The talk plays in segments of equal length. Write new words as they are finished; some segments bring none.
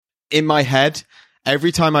in my head,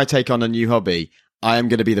 every time I take on a new hobby, I am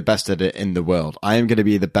going to be the best at it in the world. I am going to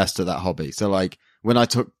be the best at that hobby. So like when I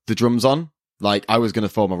took the drums on, like I was going to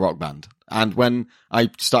form a rock band. And when I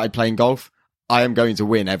started playing golf, I am going to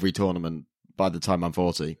win every tournament by the time I'm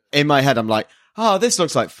 40. In my head, I'm like, oh, this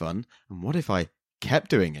looks like fun. And what if I kept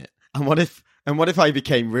doing it? And what if I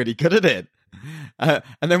became really good at it? And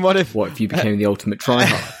then what if you became the ultimate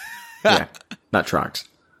tryhard? Yeah, that tracks.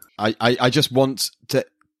 I just want to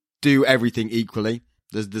do everything equally.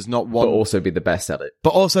 There's not one, but also be the best at it.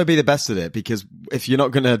 But also be the best at it, because if you're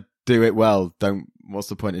not gonna do it well, what's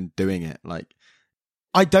the point in doing it? Like,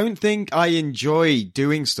 I don't think I enjoy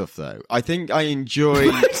doing stuff though. I think I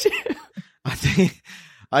enjoy. I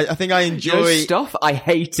think I enjoy stuff. I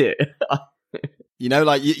hate it. You know,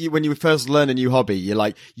 like you, when you first learn a new hobby,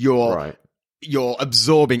 you're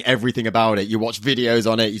absorbing everything about it. You watch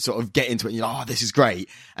videos on it, you sort of get into it and you're like, oh, this is great.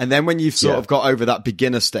 And then when you've sort of got over that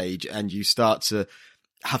beginner stage and you start to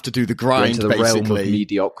have to do the grind, into the basically. Realm of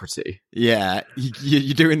mediocrity. Yeah.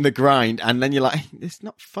 You're doing the grind and then you're like, it's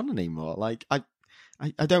not fun anymore. Like,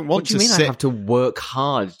 I don't want to sit. What do you mean I have to work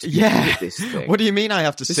hard to get this thing? What do you mean I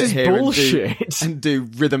have to sit here bullshit. and do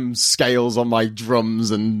rhythm scales on my drums?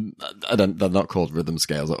 And they're not called rhythm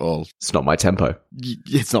scales at all. It's not my tempo.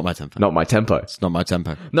 It's not my tempo. Not my tempo. It's not my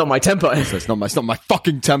tempo. Not my tempo. So it's not my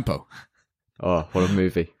fucking tempo. Oh, what a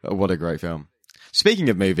movie. Oh, what a great film. Speaking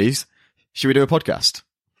of movies, should we do a podcast?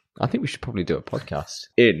 I think we should probably do a podcast.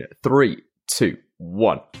 In 3, 2,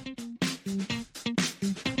 1.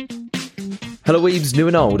 Hello weebs, new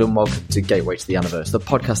and old, and welcome to Gateway to the Universe, the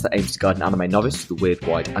podcast that aims to guide an anime novice to the weird,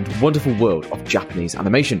 wide, and wonderful world of Japanese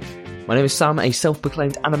animation. My name is Sam, a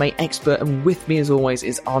self-proclaimed anime expert, and with me as always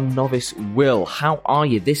is our novice, Will. How are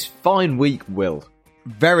you this fine week, Will?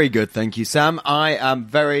 Very good, thank you, Sam. I am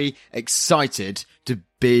very excited to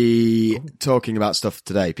be talking about stuff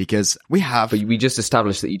today because we just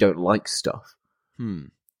established that you don't like stuff.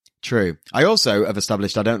 True. I also have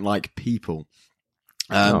established I don't like people.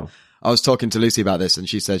 I was talking to Lucy about this and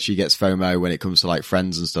she said she gets FOMO when it comes to like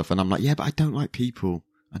friends and stuff. And I'm like, yeah, but I don't like people.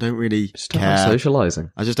 I don't really care.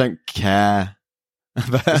 Socializing. I just don't care.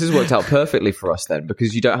 This has worked out perfectly for us then,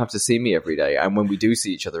 because you don't have to see me every day. And when we do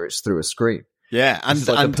see each other, it's through a screen. Yeah. And it's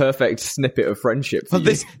like a perfect snippet of friendship. Well,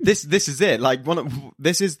 this is it. Like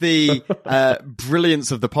this is the brilliance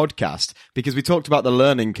of the podcast, because we talked about the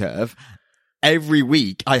learning curve. Every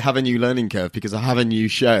week I have a new learning curve because I have a new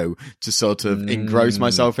show to sort of engross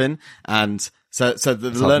myself in. And so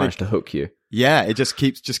the learning managed to hook you. Yeah. It just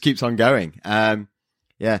keeps on going.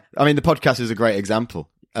 Yeah. I mean, the podcast is a great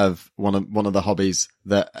example of one of the hobbies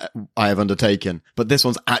that I have undertaken, but this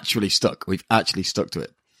one's actually stuck. We've actually stuck to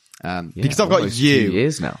it. Because I've got you. 2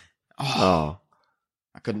 years now. Oh,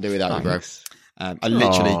 I couldn't do it without you, bro. I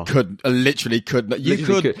literally could. You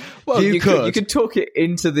could. Well, you could talk it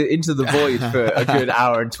into the void for a good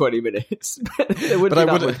hour and 20 minutes. There wouldn't be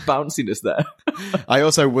that much bounciness there. I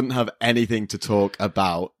also wouldn't have anything to talk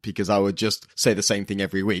about because I would just say the same thing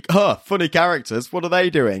every week. Oh, funny characters. What are they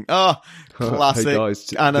doing? Oh, classic hey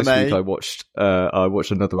guys, anime. This week I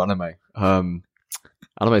watched another anime.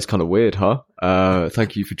 Anime is kind of weird, huh?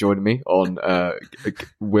 Thank you for joining me on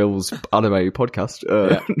Will's anime podcast.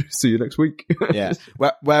 See you next week. Yeah.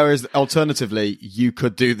 Whereas, alternatively, you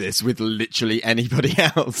could do this with literally anybody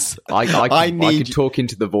else. I could talk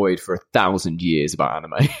into the void for 1,000 years about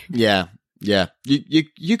anime. Yeah. Yeah,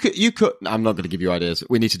 you could. I'm not going to give you ideas.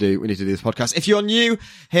 We need to do this podcast. If you're new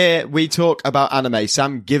here, we talk about anime.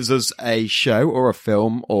 Sam gives us a show or a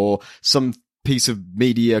film or some piece of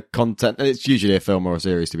media content. It's usually a film or a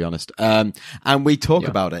series, to be honest. And we talk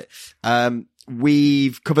about it.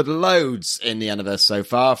 We've covered loads in the universe so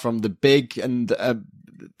far, from the big and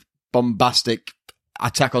bombastic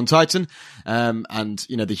Attack on Titan, and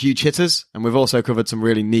the huge hitters. And we've also covered some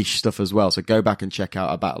really niche stuff as well. So go back and check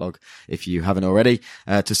out our backlog if you haven't already,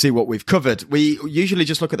 to see what we've covered. We usually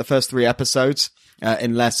just look at the first 3 episodes,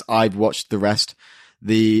 unless I've watched the rest.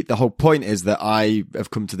 The whole point is that I have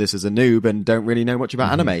come to this as a noob and don't really know much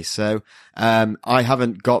about anime. So, I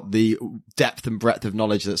haven't got the depth and breadth of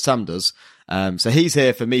knowledge that Sam does. So he's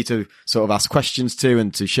here for me to sort of ask questions to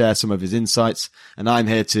and to share some of his insights. And I'm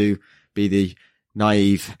here to be the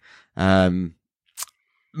naive,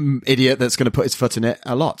 idiot that's going to put his foot in it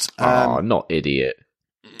a lot. Not idiot.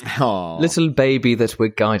 Little baby that we're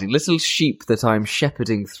guiding. Little sheep that I'm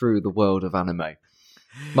shepherding through the world of anime.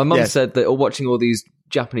 My mum said that watching all these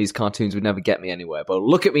Japanese cartoons would never get me anywhere. But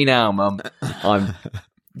look at me now, Mum. I'm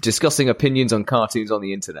discussing opinions on cartoons on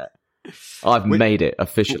the internet. I've made it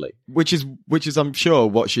officially. Which is, I'm sure,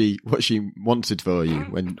 what she wanted for you.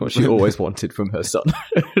 What she always wanted from her son.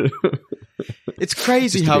 it's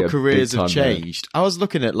crazy Used to how be a careers big have time changed. I was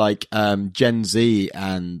looking at like Gen Z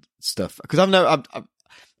and stuff because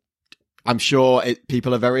I'm sure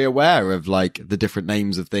people are very aware of like the different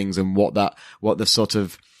names of things and what the sort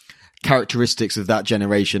of characteristics of that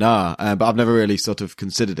generation are. But I've never really sort of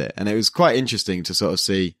considered it, and it was quite interesting to sort of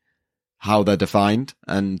see how they're defined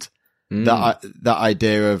and that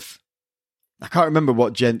idea of. I can't remember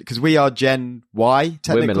what because we are Gen Y,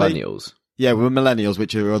 technically. We're millennials. Yeah, we're millennials,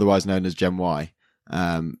 which are otherwise known as Gen Y,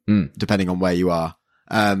 depending on where you are.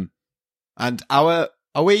 And our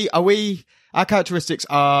characteristics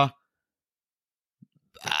are,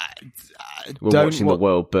 we're watching the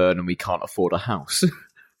world burn and we can't afford a house.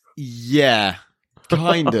 Yeah,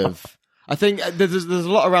 kind of. I think there's a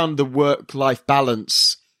lot around the work-life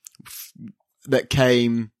balance that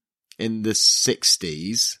came in the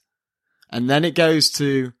 60s. And then it goes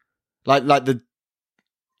to like the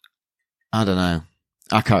I don't know.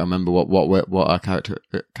 I can't remember what our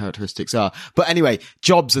characteristics are. But anyway,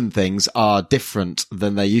 jobs and things are different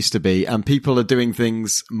than they used to be, and people are doing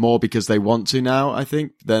things more because they want to now, I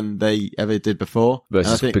think, than they ever did before.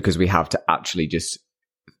 Versus because we have to actually just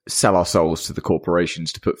sell our souls to the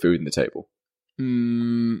corporations to put food on the table.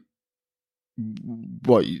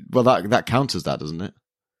 Well, that counts as that, doesn't it?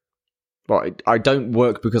 Well, I don't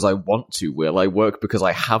work because I want to, Will. I work because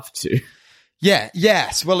I have to. Yeah,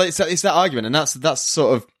 yes. Well, it's that argument, and that's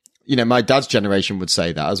sort of, my dad's generation would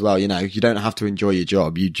say that as well. You don't have to enjoy your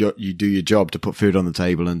job. You do your job to put food on the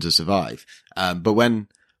table and to survive. But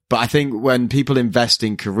I think when people invest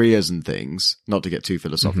in careers and things, not to get too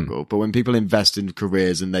philosophical, but when people invest in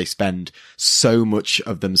careers and they spend so much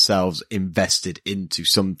of themselves invested into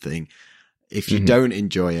something, if you don't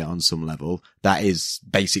enjoy it on some level, that is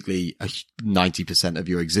basically 90% of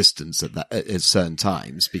your existence at certain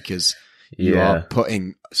times, because you are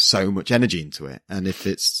putting so much energy into it. And if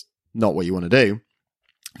it's not what you want to do,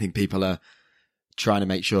 I think people are trying to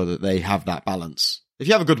make sure that they have that balance. If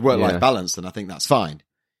you have a good work-life balance, then I think that's fine.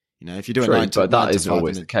 If you do a 9 to 5, but that isn't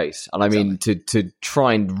always the case. And I mean, to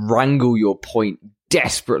try and wrangle your point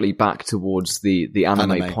desperately back towards the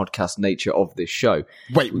anime podcast nature of this show.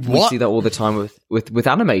 Wait, we what? see that all the time with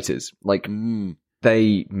animators. Like,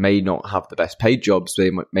 they may not have the best paid jobs,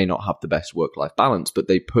 they may not have the best work-life balance, but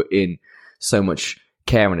they put in so much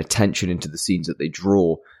care and attention into the scenes that they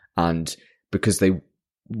draw, and because they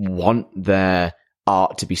want their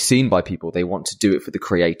art to be seen by people, they want to do it for the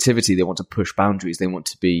creativity, they want to push boundaries, they want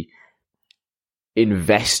to be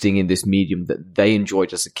investing in this medium that they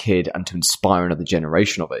enjoyed as a kid and to inspire another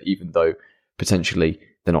generation of it, even though potentially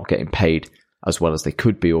they're not getting paid as well as they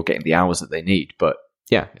could be or getting the hours that they need. But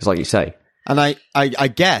yeah, it's like you say. And I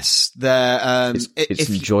guess it's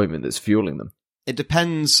enjoyment that's fueling them. It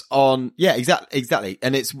depends on, exactly.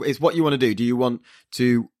 And it's what you want to do. Do you want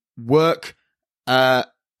to work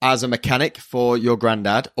as a mechanic for your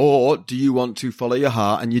granddad, or do you want to follow your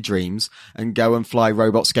heart and your dreams and go and fly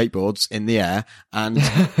robot skateboards in the air and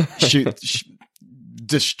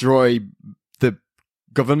destroy the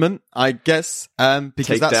government, I guess? Because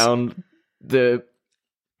take down the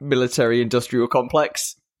military-industrial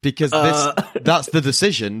complex. Because that's the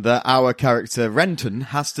decision that our character Renton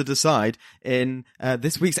has to decide in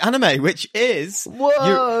this week's anime, which is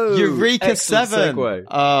Eureka 7. Segue.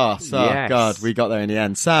 Oh, yes. God, we got there in the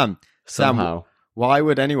end. Sam, why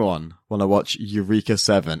would anyone want to watch Eureka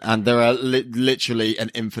 7? And there are literally an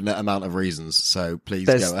infinite amount of reasons, so please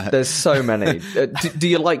go ahead. There's so many. Do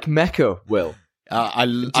you like mecha, Will? I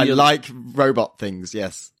like robot things,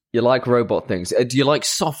 yes. You like robot things. Do you like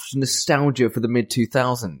soft nostalgia for the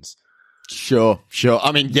mid-2000s? Sure.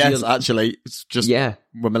 I mean, yes, actually. It's just, we're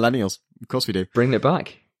millennials. Of course we do. Bring it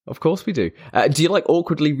back. Of course we do. Do you like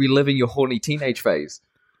awkwardly reliving your horny teenage phase?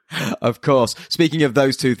 Of course. Speaking of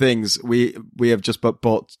those two things, we have just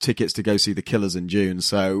bought tickets to go see The Killers in June,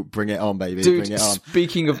 so bring it on, baby. Dude, bring it on.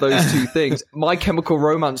 Speaking of those two things, My Chemical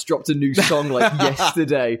Romance dropped a new song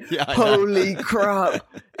yesterday. Holy crap.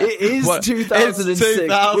 It is 2006. 2006.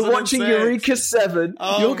 We're watching Eureka 7.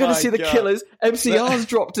 You're going to see The Killers. MCR's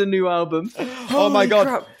dropped a new album. Oh my God.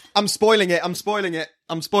 Crap. I'm spoiling it.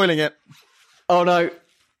 Oh no.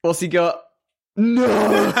 What's he got?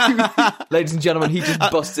 No! Ladies and gentlemen, he just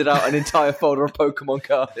busted out an entire folder of Pokemon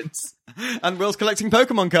cards. And Will's collecting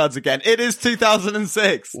Pokemon cards again. It is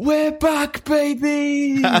 2006. We're back,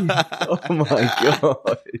 baby! Oh my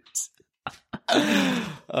God.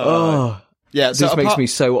 Yeah, so this makes me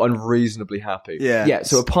so unreasonably happy. Yeah.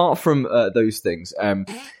 So apart from those things,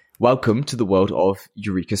 welcome to the world of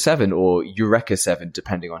Eureka 7 or Eureka 7,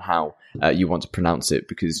 depending on how you want to pronounce it,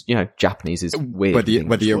 because, Japanese is weird.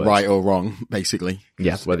 Whether you're right or wrong, basically.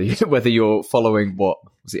 Yeah, whether you're following what,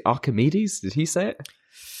 was it Archimedes? Did he say it?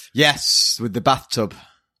 Yes, with the bathtub.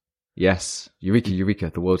 Yes,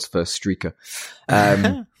 Eureka, the world's first streaker.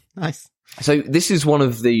 Nice. So this is one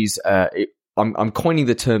of these, I'm coining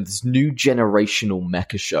the term, this new generational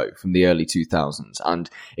mecha show from the early 2000s, and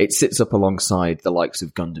it sits up alongside the likes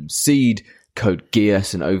of Gundam Seed, Code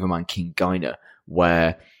Geass, and Overman King Gaina,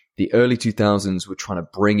 where the early 2000s were trying to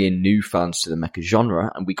bring in new fans to the mecha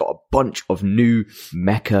genre, and we got a bunch of new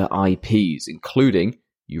mecha IPs, including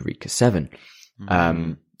Eureka 7,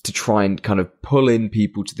 to try and kind of pull in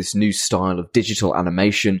people to this new style of digital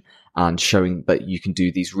animation and showing that you can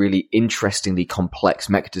do these really interestingly complex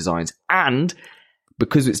mecha designs. And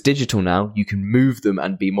because it's digital now, you can move them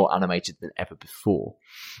and be more animated than ever before.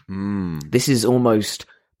 This is almost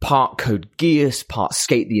part Code Geass, part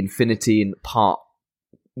Skate the Infinity, and part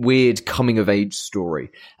weird coming-of-age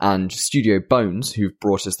story. And Studio Bones, who've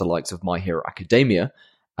brought us the likes of My Hero Academia,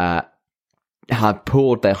 have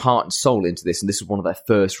poured their heart and soul into this, and this is one of their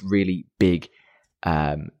first really big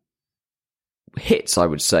hits, I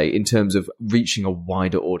would say, in terms of reaching a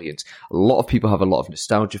wider audience. A lot of people have a lot of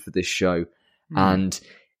nostalgia for this show, and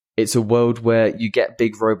it's a world where you get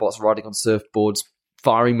big robots riding on surfboards,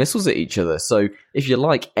 firing missiles at each other. So if you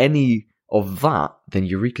like any of that, then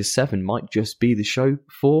Eureka 7 might just be the show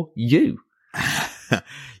for you.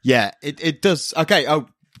 Yeah, it does. Okay,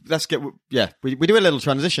 let's get, we do a little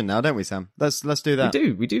transition now, don't we, Sam? Let's do that.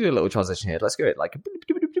 We do a little transition here. Let's go it like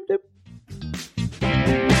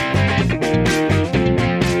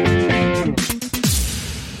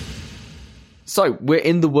So we're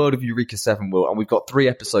in the world of Eureka 7, Will, and we've got 3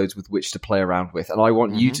 episodes with which to play around with, and I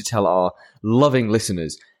want you to tell our loving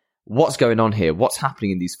listeners what's going on here, what's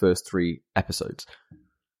happening in these first 3 episodes.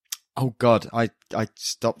 Oh God, I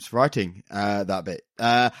stopped writing that bit.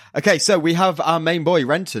 Okay, so we have our main boy,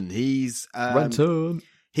 Renton. He's Renton.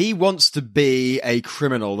 He wants to be a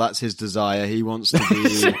criminal. That's his desire. He wants to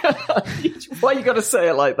be. Why you got to say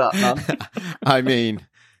it like that, man? I mean,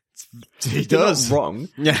 he does. You're not wrong.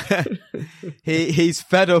 Yeah, he's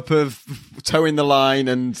fed up of towing the line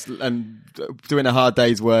and doing a hard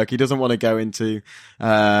day's work. He doesn't want to go into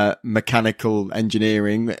mechanical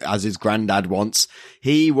engineering as his granddad wants.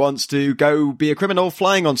 He wants to go be a criminal,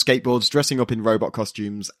 flying on skateboards, dressing up in robot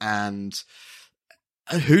costumes, and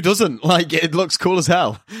who doesn't? Like, it looks cool as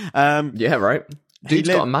hell. Yeah, right. Dude's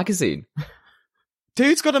got a magazine.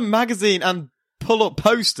 Dude's got a magazine and pull-up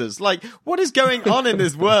posters. Like, what is going on in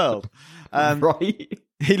this world? Right.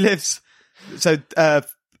 He lives... So,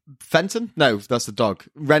 Fenton? No, that's the dog.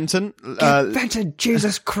 Renton? Fenton,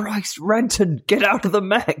 Jesus Christ, Renton, get out of the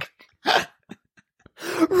mech.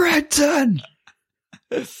 Renton!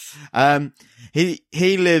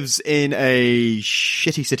 He lives in a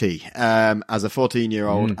shitty city, as a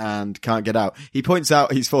 14-year-old and can't get out. He points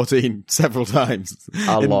out he's 14 several times.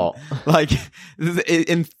 A lot. Like,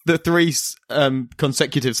 in the 3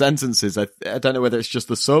 consecutive sentences, I don't know whether it's just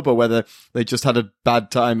the sub or whether they just had a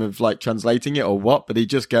bad time of, like, translating it or what, but he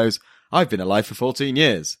just goes, I've been alive for 14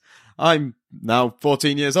 years. I'm now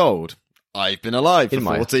 14 years old. I've been alive for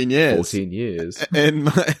 14 years. 14 years.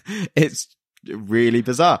 It's really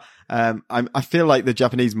bizarre. I feel like the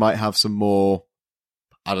Japanese might have some more,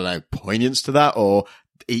 I don't know, poignance to that, or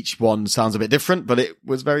each one sounds a bit different, but it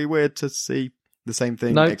was very weird to see the same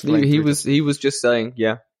thing. No, he was just saying,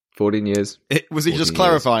 14 years. Was he just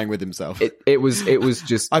clarifying with himself? It was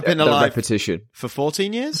just I've been alive repetition. For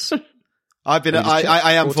 14 years?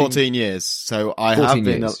 I am 14 years, so I have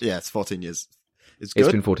been, it's 14 years. It's good.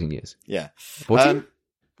 It's been 14 years. Yeah. 14?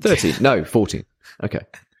 13. No, 14. Okay.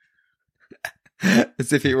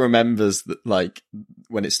 As if he remembers that, like,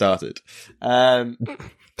 when it started. Then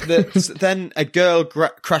a girl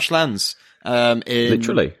crash lands.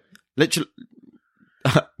 Literally.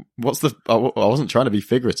 What's the? I wasn't trying to be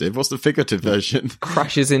figurative. What's the figurative version?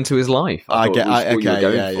 Crashes into his life. I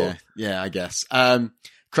guess.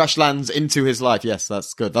 Crash lands into his life. Yes,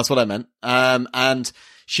 that's good. That's what I meant. And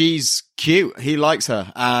she's cute. He likes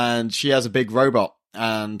her, and she has a big robot,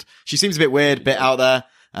 and she seems a bit weird, a bit out there.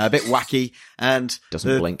 A bit wacky, and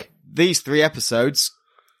doesn't blink. These 3 episodes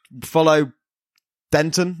follow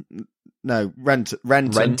Renton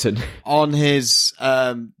on his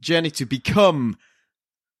journey to become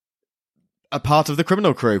a part of the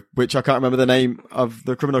criminal crew, which I can't remember the name of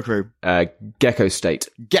the criminal crew. Gecko State.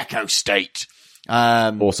 Gecko State.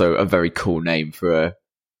 Also a very cool name for a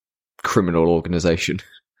criminal organization.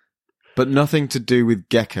 But nothing to do with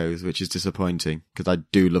geckos, which is disappointing, because I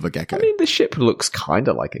do love a gecko. I mean, the ship looks kind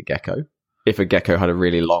of like a gecko. If a gecko had a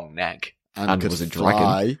really long neck and was a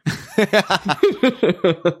dragon.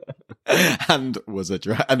 and was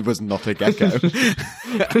not a gecko.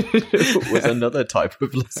 Was another type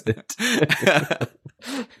of lizard.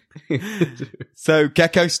 So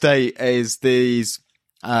Gecko State is these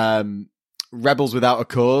rebels without a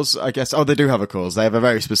cause, I guess. Oh, they do have a cause. They have a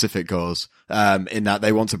very specific cause, in that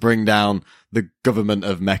they want to bring down the government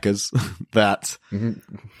of mechas.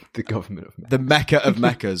 The government of mechas. The Mecca of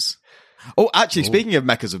mechas. Oh, actually, speaking of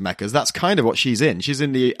mechas of mechas, that's kind of what she's in. She's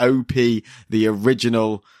in the OP, the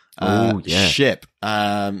original ship.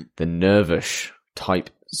 The Nervish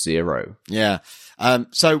Type 0. Yeah.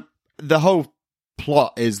 So the whole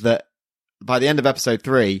plot is that by the end of episode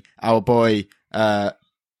 3, our boy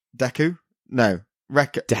Deku? No,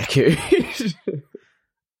 Deku.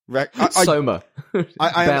 Soma.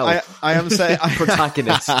 I am saying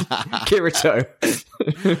protagonist. Kirito.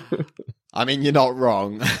 I mean, you're not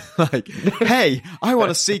wrong. Like, hey, I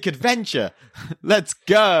want to seek adventure. Let's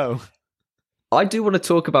go. I do want to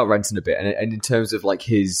talk about Renton a bit, and in terms of like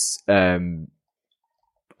his, I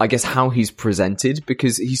guess how he's presented,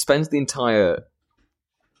 because he spends the entire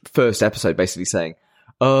first episode basically saying,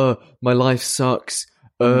 my life sucks.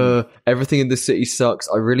 Everything in the city sucks.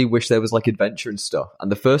 I really wish there was like adventure and stuff. And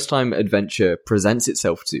the first time adventure presents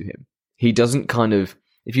itself to him, he doesn't kind of,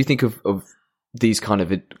 if you think of these kind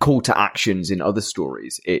of call to actions in other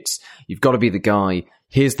stories, it's, you've got to be the guy,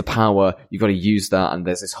 here's the power, you've got to use that. And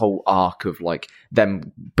there's this whole arc of like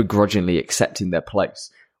them begrudgingly accepting their place.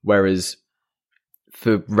 Whereas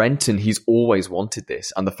for Renton, he's always wanted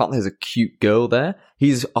this. And the fact that there's a cute girl there,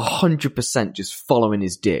 he's 100% just following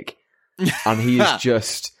his dick. And he is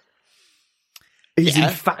just... He's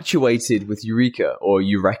infatuated with Eureka, or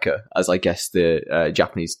Eureka, as I guess the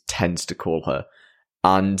Japanese tends to call her.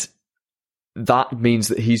 And that means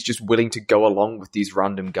that he's just willing to go along with these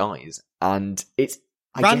random guys. And it's,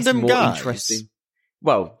 I guess, more interesting.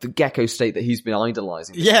 Well, the Gecko State that he's been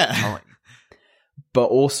idolizing this whole time. But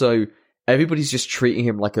also, everybody's just treating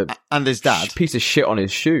him like a and his dad piece of shit on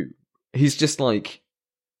his shoe. He's just like,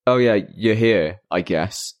 oh yeah, you're here, I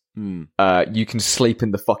guess. You can sleep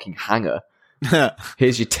in the fucking hangar.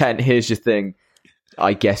 Here's your tent, here's your thing.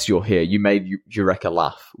 I guess you're here. You made Eureka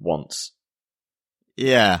laugh once.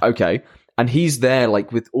 Yeah. Okay. And he's there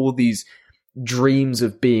like with all these dreams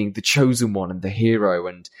of being the chosen one and the hero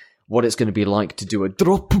and what it's going to be like to do a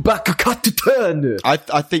drop back a cut to turn. I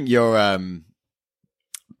think you're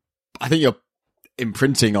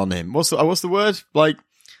imprinting on him. What's the word? Like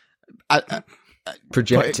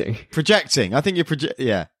projecting. Projecting. I think you're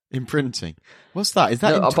imprinting. What's that? Is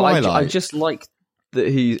that in Twilight? I just like that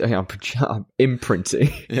I'm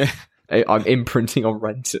imprinting. Yeah. I'm imprinting on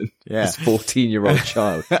Renton. Yeah. This 14-year-old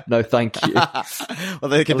child. No, thank you. Well,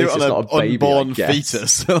 they can do it on an unborn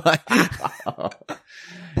fetus.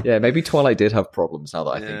 Yeah, maybe Twilight did have problems now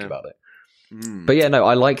that I think about it. But yeah, no,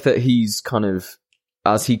 I like that he's kind of,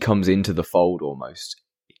 as he comes into the fold almost,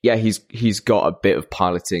 he's got a bit of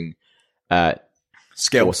piloting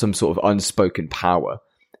skill or some sort of unspoken power.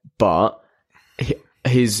 But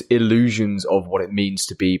his illusions of what it means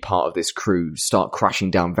to be part of this crew start crashing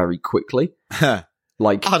down very quickly.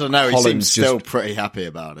 Like, I don't know, he seems still pretty happy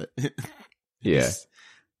about it. Yeah.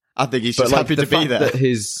 I think he's just happy to be there. He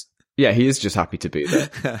is just happy to be there.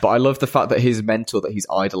 But I love the fact that his mentor that he's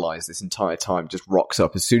idolized this entire time just rocks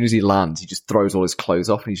up. As soon as he lands, he just throws all his clothes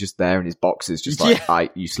off and he's just there in his boxes, just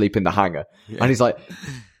like, you sleep in the hangar. Yeah. And he's like,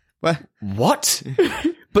 what?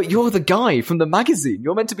 But you're the guy from the magazine.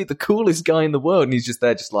 You're meant to be the coolest guy in the world. And he's just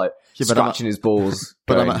there, just like scratching his balls.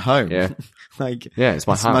 But I'm at home. Yeah. It's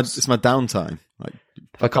my house. It's my downtime. Like,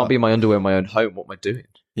 if I can't be in my underwear in my own home, what am I doing?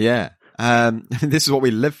 Yeah. This is what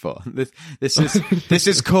we live for. This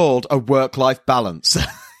is called a work-life balance.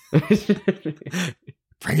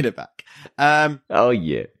 Bringing it back. Oh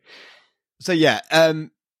yeah. So yeah.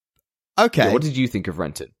 Okay. Yeah, what did you think of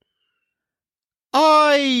Renton?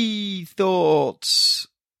 I thought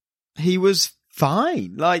he was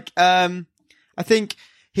fine. Like, I think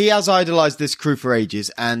he has idolized this crew for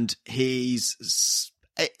ages, and it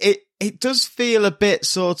does feel a bit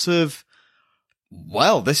sort of,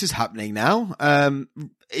 well, this is happening now.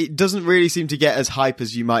 It doesn't really seem to get as hype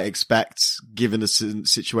as you might expect, given the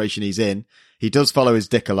situation he's in. He does follow his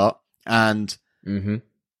dick a lot, and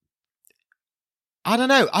I don't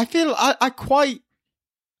know. I feel I quite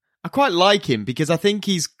like him, because I think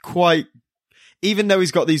he's quite, even though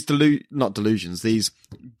he's got these not delusions, these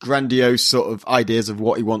grandiose sort of ideas of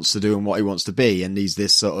what he wants to do and what he wants to be, and he's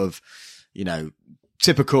this sort of,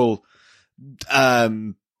 typical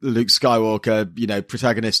Luke Skywalker,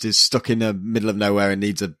 protagonist is stuck in the middle of nowhere and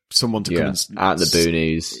needs someone to come and out in the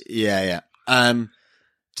boonies. Yeah.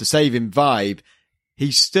 To save him vibe,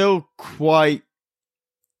 he's still quite,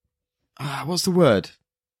 what's the word?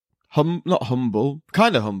 Not humble,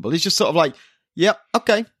 kind of humble. He's just sort of like, yep,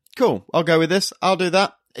 okay, cool. I'll go with this. I'll do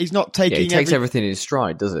that. He's not taking he takes everything in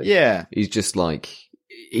stride, does he? Yeah. He's just like,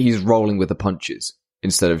 he's rolling with the punches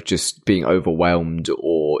instead of just being overwhelmed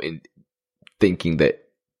or thinking that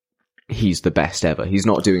he's the best ever. He's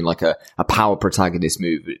not doing like a power protagonist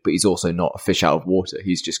move, but he's also not a fish out of water.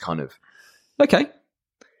 He's just kind of, okay,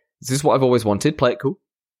 this is what I've always wanted. Play it cool.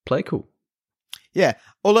 Play it cool. Yeah.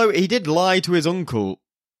 Although he did lie to his uncle,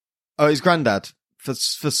 his granddad, for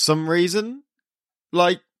some reason.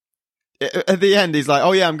 Like, at the end, he's like,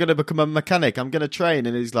 oh yeah, I'm going to become a mechanic. I'm going to train.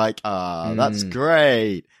 And he's like, that's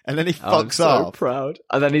great. And then he fucks off. I'm so proud.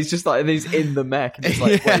 And then he's just like, and he's in the mech. And he's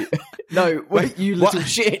like, wait, you little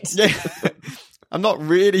shit. Yeah. I'm not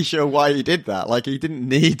really sure why he did that. Like, he didn't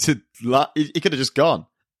need to, he could have just gone.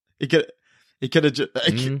 He could have just,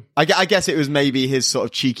 I guess it was maybe his sort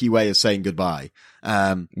of cheeky way of saying goodbye.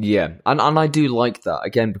 Yeah. And I do like that,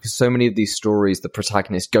 again, because so many of these stories, the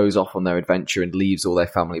protagonist goes off on their adventure and leaves all their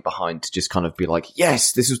family behind to just kind of be like,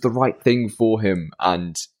 yes, this was the right thing for him.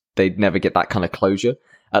 And they'd never get that kind of closure.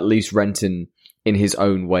 At least Renton, in his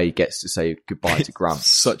own way, gets to say goodbye to Gramps.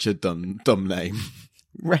 Such a dumb name.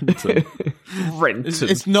 Renton. Renton.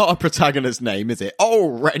 It's not a protagonist name, is it? Oh,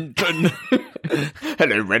 Renton.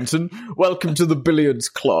 Hello, Renton. Welcome to the Billiards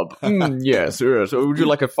Club. Yes. So would you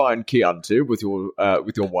like a fine Chianti with your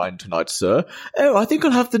wine tonight, sir? Oh, I think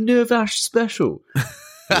I'll have the Nerve Ash special.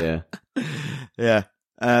 Yeah. Yeah.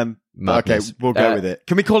 Okay, we'll go with it.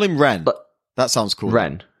 Can we call him Ren? That sounds cool.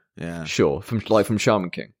 Ren. Yeah. Sure. From Shaman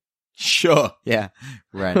King. Sure. Yeah.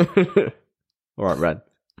 Ren. All right, Ren.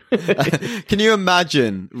 Can you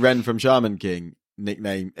imagine Ren from Shaman King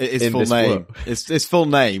nickname? His full name. His full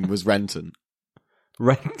name was Renton.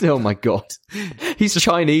 Renton. Oh my god, he's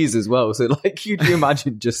Chinese as well. So like, could you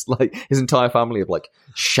imagine just like his entire family of like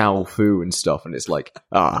Shao Fu and stuff? And it's like,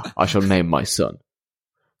 I shall name my son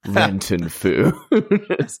Renton Fu.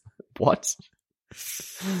 What?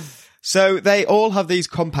 So they all have these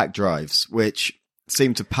compact drives, which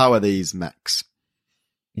seem to power these mechs.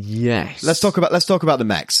 Yes. Let's talk about the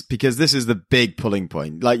mechs, because this is the big pulling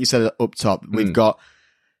point. Like you said up top, we've got.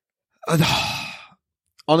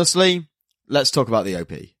 Honestly, let's talk about the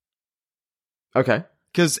OP. Okay.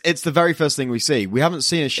 Because it's the very first thing we see. We haven't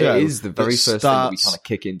seen a show. It is the very first thing that we kind of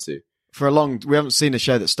kick into. We haven't seen a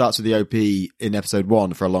show that starts with the OP in episode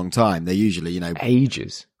 1 for a long time. They're usually,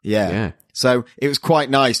 ages. Yeah. So it was quite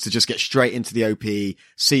nice to just get straight into the OP,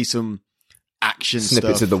 see some action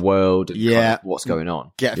snippets stuff of the world and kind of what's going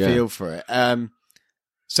on. Get a feel for it.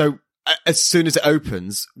 So as soon as it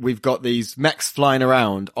opens, we've got these mechs flying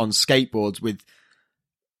around on skateboards with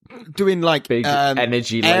doing like big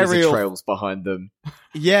energy laser aerial trails behind them.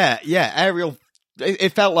 Yeah, aerial.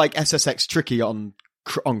 It felt like SSX Tricky on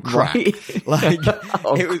crack. Right? Like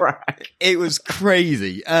crack. It was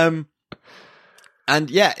crazy. And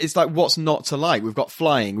yeah, it's like, what's not to like? We've got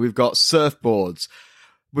flying, we've got surfboards,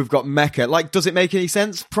 we've got mecha. Like, does it make any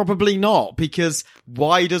sense? Probably not, because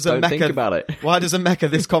why does a mecha... think about it. Why does a mecha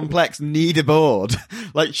this complex need a board?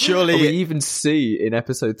 Like, surely... We even see in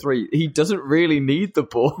episode 3, he doesn't really need the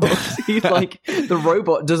board. He's like, the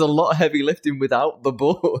robot does a lot of heavy lifting without the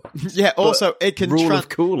board. Yeah, also, it can... Rule of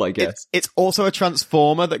cool, I guess. It's also a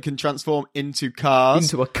transformer that can transform into cars.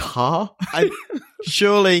 Into a car?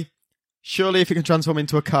 Surely if it can transform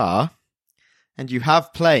into a car, and you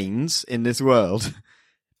have planes in this world...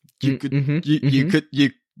 You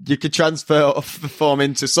could transform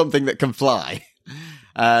into something that can fly.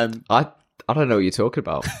 I don't know what you're talking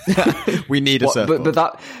about. We need a surfboard.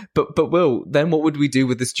 But Will, then what would we do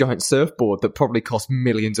with this giant surfboard that probably cost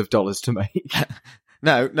millions of dollars to make?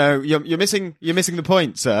 No, you're missing the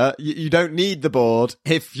point, sir. You don't need the board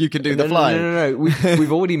if you can do the flying. No.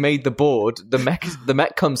 We've already made the board. The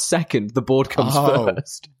mech comes second. The board comes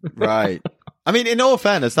first. Right. I mean, in all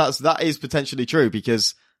fairness, that is potentially true,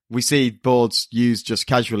 because we see boards used just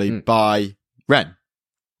casually by Ren.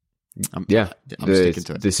 I'm sticking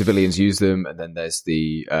to it. The civilians use them, and then there's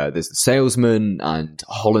the salesman, and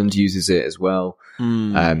Holland uses it as well.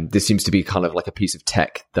 This seems to be kind of like a piece of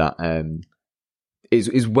tech that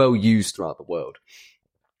is well used throughout the world.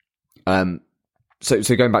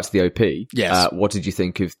 So going back to the OP, yes. What did you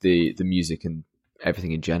think of the music and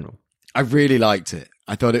everything in general? I really liked it.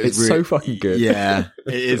 I thought it was so fucking good. Yeah,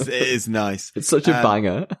 it is nice. It's such a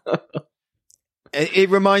banger. It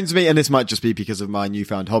reminds me, and this might just be because of my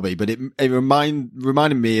newfound hobby, but it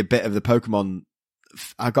reminded me a bit of the Pokemon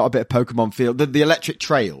I got a bit of Pokemon feel. The electric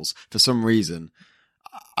trails, for some reason,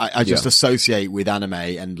 I just associate with anime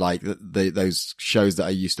and like those shows that I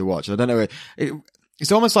used to watch. I don't know.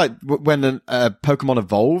 It's almost like when a Pokemon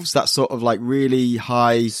evolves, that sort of like really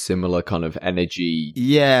high, similar kind of energy.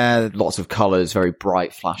 Yeah, lots of colors, very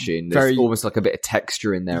bright, flashing. There's almost like a bit of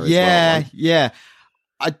texture in there as well. Yeah, yeah.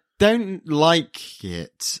 I don't like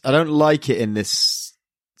it. I don't like it in this.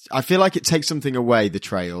 I feel like it takes something away, the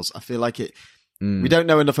trails. I feel like we don't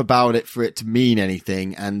know enough about it for it to mean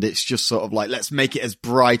anything. And it's just sort of like, let's make it as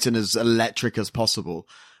bright and as electric as possible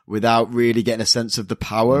without really getting a sense of the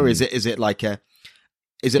power. Is it like a,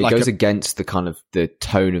 it goes against the kind of the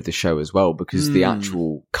tone of the show as well, because the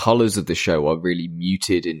actual colors of the show are really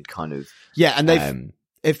muted and kind of, and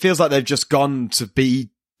it feels like they've just gone to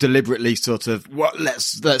be deliberately sort of,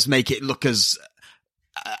 let's make it look as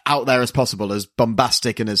out there as possible, as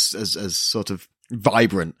bombastic and as sort of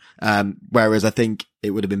vibrant. Whereas I think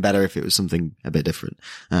it would have been better if it was something a bit different.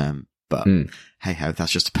 But hey ho,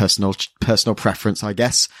 that's just a personal preference, I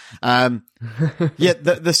guess. The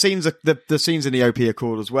scenes the scenes in the OP are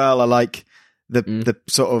cool as well. I like the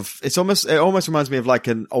sort of, it almost reminds me of like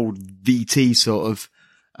an old VT sort of,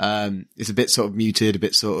 it's a bit sort of muted, a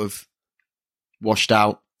bit sort of washed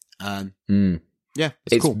out. Yeah,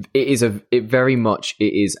 it's cool. It very much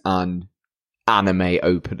is an anime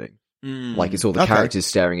opening. Like it's all the characters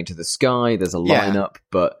staring into the sky. There's a lineup,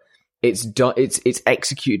 but it's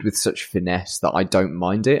executed with such finesse that I don't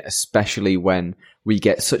mind it, especially when we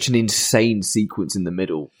get such an insane sequence in the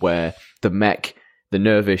middle where the mech, the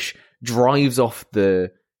Nervish, drives off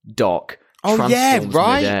the dock, transforms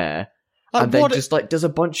midair, and then just like does a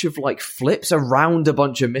bunch of like flips around a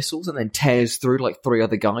bunch of missiles and then tears through like 3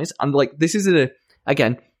 other guys. And like, this is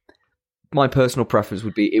again, my personal preference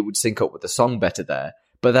would be it would sync up with the song better there.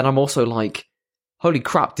 But then I'm also like, holy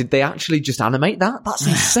crap, did they actually just animate that? That's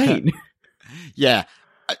insane. Yeah.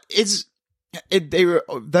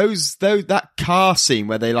 That car scene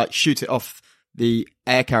where they like shoot it off the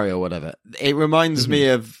air carrier or whatever. It reminds me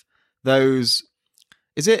of those.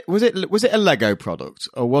 Was it a Lego product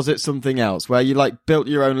or was it something else where you like built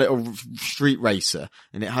your own little street racer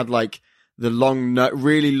and it had like the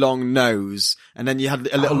really long nose, and then you had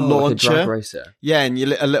a little launcher. Like a drag racer. Yeah, and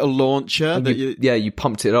a little launcher. You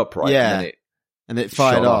pumped it up, right? Yeah, and it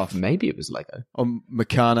fired off. Maybe it was Lego. Or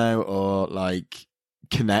Meccano, or like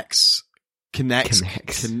Connects. A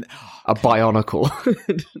Bionicle.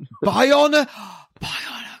 Bionicle!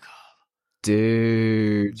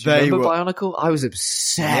 Dude, do you remember Bionicle? I was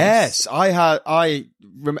obsessed. Yes,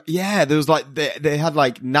 there was like, they had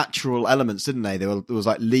like natural elements, didn't they? There was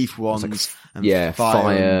like leaf ones, and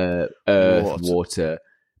fire, earth, water.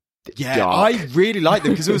 Yeah, dark. I really liked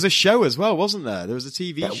them because there was a show as well, wasn't there? There was a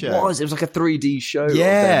TV show. It was like a 3D show.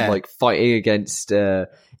 Yeah. Of them, like fighting against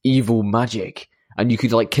evil magic. And you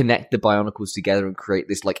could like connect the Bionicles together and create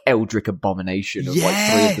this like eldritch abomination of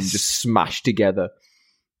like 3 of them just smashed together.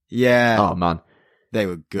 Yeah. Oh man, they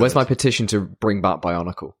were good. Where's my petition to bring back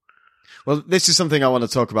Bionicle? Well, this is something I want to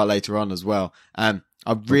talk about later on as well. I'm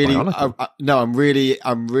really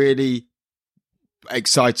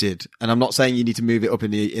excited, and I'm not saying you need to move it up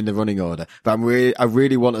in the running order, but I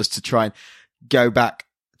really want us to try and go back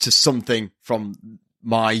to something from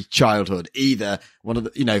my childhood. Either one of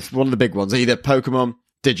the big ones, either Pokemon,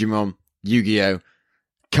 Digimon, Yu-Gi-Oh,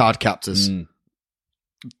 card captors.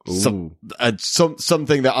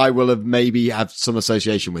 Something that I will have maybe have some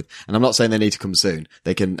association with, and I'm not saying they need to come soon.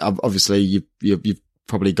 They can obviously you've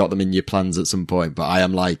probably got them in your plans at some point, but I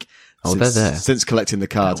am like, they're there since collecting the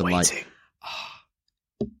cards. I'm like,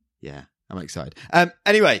 yeah, I'm excited.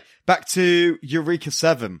 Anyway, back to Eureka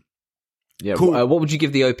 7. Yeah, cool. What would you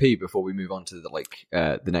give the OP before we move on to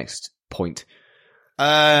the next point?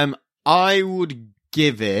 I would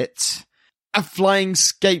give it a flying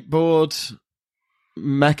skateboard.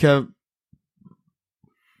 Mecha,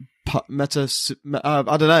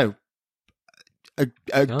 I don't know.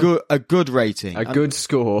 A good rating, a good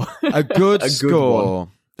score, a good score,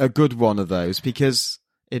 a good one of those, because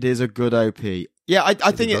it is a good OP. Yeah, I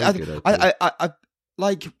think I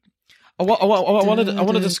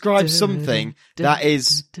want to describe something that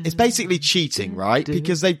is, it's basically cheating, right?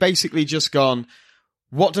 Because they've basically just gone,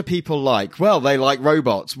 what do people like? Well, they like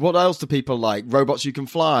robots. What else do people like? Robots you can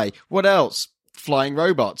fly. What else? Flying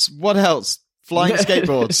robots. What else? Flying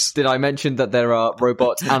skateboards. Did I mention that there are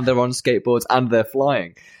robots and they're on skateboards and they're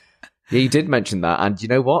flying? Yeah, you did mention that. And you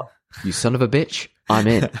know what? You son of a bitch. I'm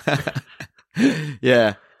in.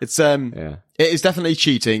 Yeah. It's it is definitely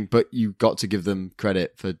cheating, but you've got to give them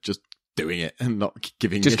credit for just doing it and not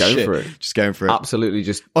giving just a going shit. for it. Just going for it. Absolutely,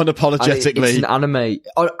 just unapologetically. It's an anime,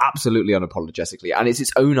 absolutely unapologetically, and it's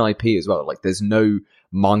its own IP as well. Like, there's no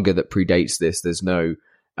manga that predates this. There's no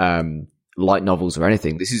light novels or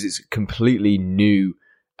anything. This is its completely new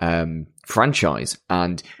franchise,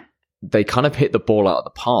 and they kind of hit the ball out of the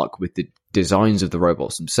park with the designs of the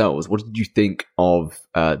robots themselves. What did you think of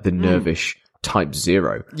the Nervish Type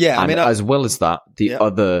 0? Yeah, and I mean, as well as that, the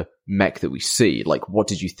other mech that we see, like, what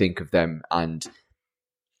did you think of them and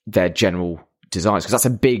their general designs? Because that's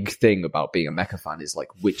a big thing about being a mecha fan, is like,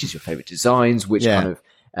 which is your favorite designs, which kind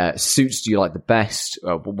of suits do you like the best?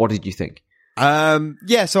 What did you think? So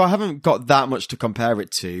I haven't got that much to compare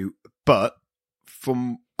it to, but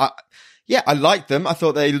I liked them. I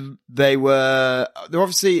thought they're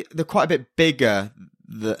quite a bit bigger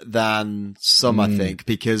than some, I think,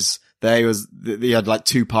 because they had like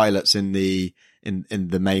 2 pilots in the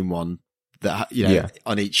main one that,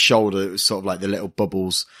 on each shoulder, it was sort of like the little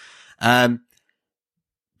bubbles. But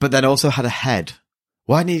then also had a head.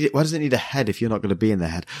 Why does it need a head if you're not going to be in the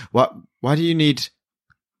head? Why do you need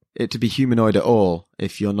it to be humanoid at all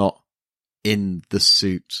if you're not in the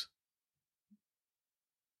suit?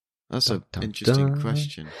 That's an interesting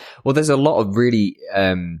question. Well, there's a lot of really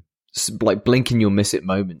like blink and you'll miss it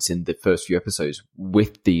moments in the first few episodes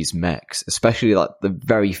with these mechs, especially like the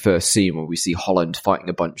very first scene where we see Holland fighting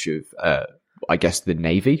a bunch of I guess the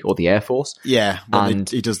Navy or the Air Force. Yeah, and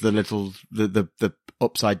he does the little the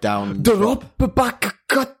upside down.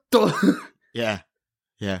 Yeah,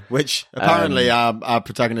 which apparently our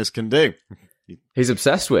protagonist can do. He's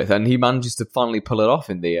obsessed with, and he manages to finally pull it off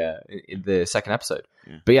in the second episode.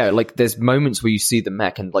 Yeah. But yeah, like there's moments where you see the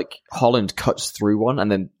mech and like Holland cuts through one,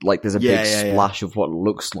 and then like there's a big splash of what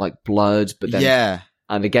looks like blood. But then,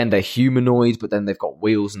 and again they're humanoid, but then they've got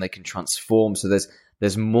wheels and they can transform. So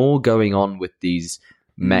there's more going on with these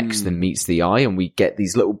mechs than meets the eye, and we get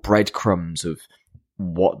these little breadcrumbs of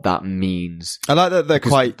what that means. I like that they're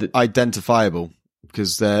quite identifiable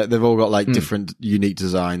because they've all got like different unique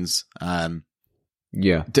designs.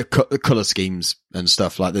 The color schemes and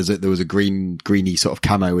stuff. Like there was a greeny sort of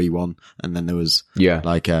camo-y one, and then there was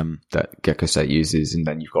like that Gecko Set uses, and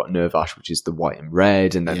then you've got Nervash, which is the white and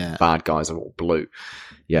red, and then the bad guys are all blue.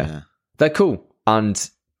 Yeah. They're cool, and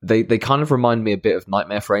they kind of remind me a bit of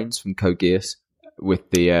Nightmare Frames from Code Geass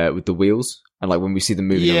with the wheels, and like when we see them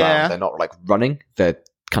moving around, they're not like running; they're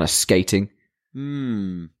kind of skating.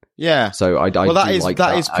 Yeah. So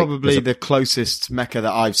that is probably the closest mecha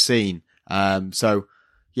that I've seen. Is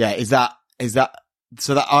that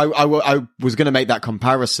so that I was going to make that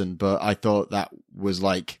comparison, but I thought that was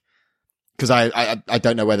like, cause I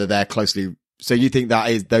don't know whether they're closely, so you think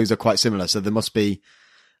those are quite similar. So there must be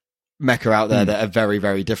mecha out there that are very,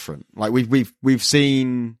 very different. Like we've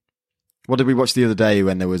seen, what did we watch the other day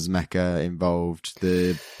when there was mecha involved?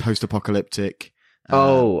 The post-apocalyptic.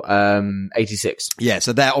 86. Yeah.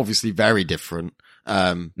 So they're obviously very different.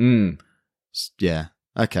 Yeah.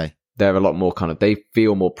 Okay. They're a lot more they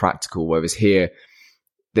feel more practical, whereas here,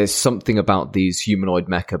 there's something about these humanoid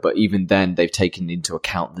mecha, but even then, they've taken into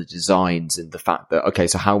account the designs and the fact that, okay,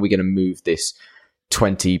 so how are we going to move this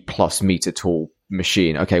 20-plus meter tall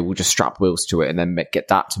machine? Okay, we'll just strap wheels to it and then get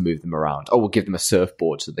that to move them around. Oh, we'll give them a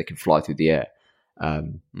surfboard so they can fly through the air.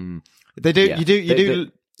 They do. Yeah.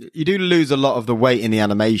 You do lose a lot of the weight in the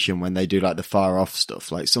animation when they do like the far off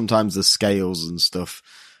stuff. Like sometimes the scales and stuff,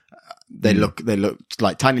 they look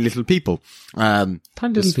like tiny little people.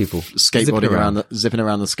 Skateboarding around, zipping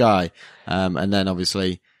around the sky. And then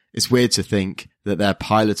obviously it's weird to think that they're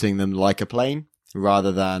piloting them like a plane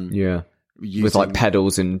rather than with like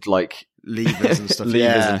pedals and like levers and stuff.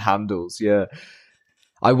 Levers and handles. Yeah.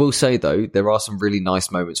 I will say though, there are some really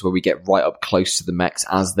nice moments where we get right up close to the mechs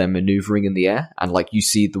as they're maneuvering in the air, and like you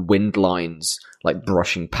see the wind lines like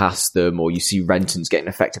brushing past them, or you see Renton's getting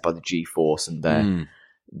affected by the G-force, and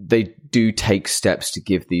they do take steps to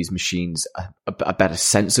give these machines a better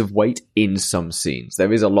sense of weight in some scenes.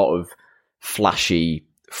 There is a lot of flashy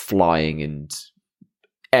flying and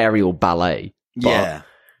aerial ballet, but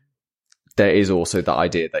there is also the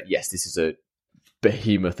idea that yes, this is a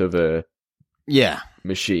behemoth of a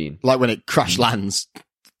machine. Like when it crash lands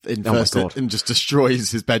in first and just destroys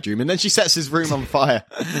his bedroom, and then she sets his room on fire.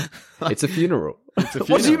 It's a funeral.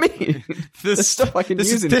 What do you mean? There's stuff I can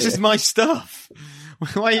use in This is my stuff.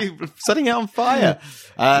 Why are you setting it on fire?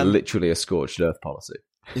 Literally a scorched earth policy.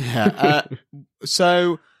 Yeah.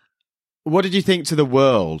 So what did you think to the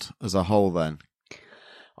world as a whole then?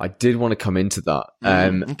 I did want to come into that.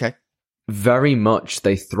 Okay. Very much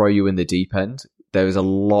they throw you in the deep end. There is a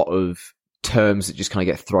lot of terms that just kind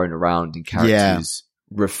of get thrown around and characters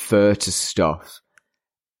refer to stuff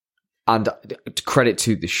And credit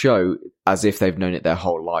to the show, as if they've known it their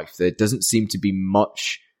whole life. There doesn't seem to be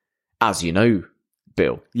much, as you know,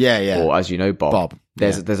 Bill. Yeah. Or as you know, Bob.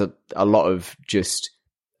 There's a lot of just,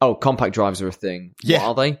 compact drives are a thing. Yeah. What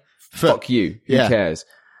are they? Fuck you. Who cares?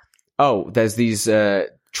 Oh, there's these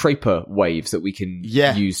Traper waves that we can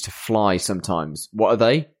use to fly sometimes. What are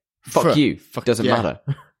they? Fuck you. Doesn't matter.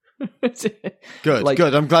 Good.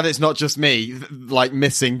 I'm glad it's not just me, like,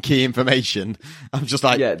 missing key information. I'm just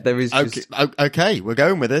like, there is. Okay, we're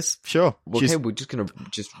going with this. Sure. Okay, we're just gonna.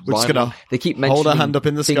 They keep mentioning hold our hand up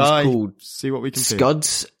in the sky, called see what we can scuds,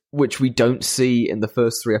 see. Which we don't see in the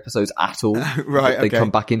first 3 episodes at all. Right. They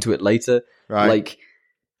come back into it later. Right. Like,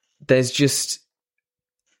 there's just,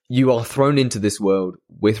 you are thrown into this world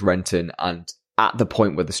with Renton, and at the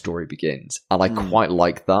point where the story begins, and I quite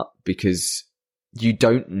like that because you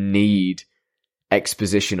don't need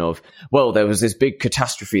exposition of, well, there was this big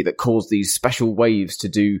catastrophe that caused these special waves to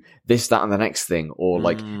do this, that, and the next thing, or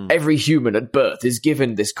like every human at birth is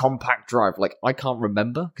given this compact drive. Like, I can't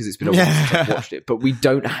remember because it's been a while since I've watched it, but we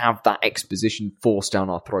don't have that exposition forced down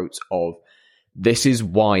our throats of, this is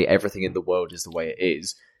why everything in the world is the way it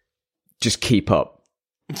is. Just keep up.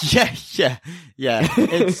 Yeah.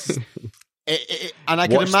 It's. And I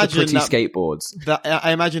can imagine the pretty skateboards. That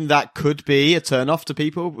I imagine that could be a turn off to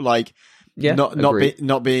people, like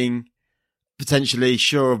not being potentially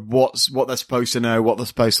sure of what they're supposed to know, what they're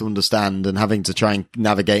supposed to understand, and having to try and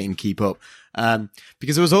navigate and keep up.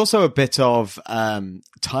 Because there was also a bit of time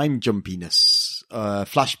jumpiness,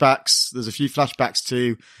 flashbacks. There's a few flashbacks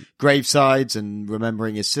to gravesides and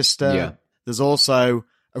remembering his sister. Yeah. There's also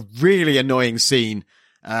a really annoying scene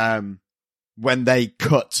when they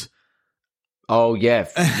cut. Oh yeah,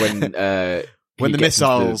 when the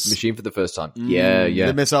missiles the machine for the first time. Yeah.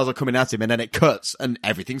 The missiles are coming at him, and then it cuts, and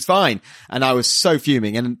everything's fine. And I was so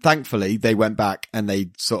fuming. And thankfully, they went back and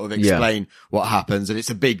they sort of explain what happens, and it's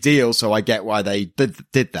a big deal. So I get why they did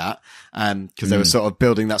that, because they were sort of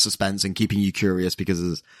building that suspense and keeping you curious,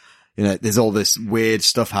 because there's all this weird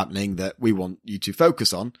stuff happening that we want you to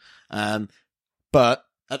focus on. But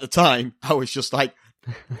at the time, I was just like,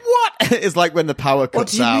 what? It's like when the power cuts out. What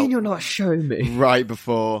do you mean you're not showing me? Right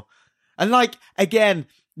before. And like, again,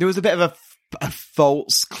 there was a bit of a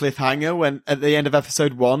false cliffhanger when at the end of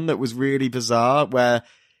episode 1 that was really bizarre, where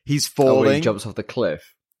he's falling. When he jumps off the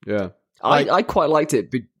cliff. Yeah. I quite liked it,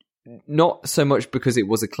 but not so much because it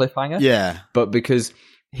was a cliffhanger. Yeah. But because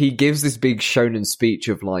he gives this big shonen speech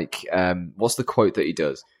of like, what's the quote that he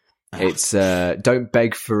does? It's, don't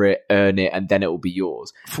beg for it, earn it, and then it will be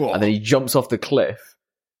yours. Whoa. And then he jumps off the cliff.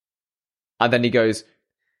 And then he goes,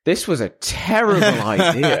 this was a terrible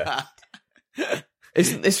idea.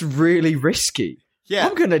 Isn't this really risky? Yeah.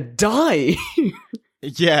 I'm going to die.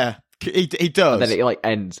 Yeah, he does. And then it like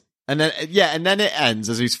ends. And then it ends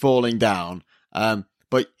as he's falling down.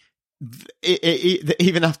 But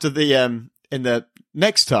even after the, in the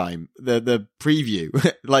next time, the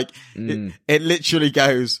preview, like it literally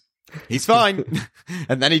goes, he's fine.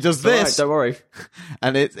 And then he does this. Right, don't worry.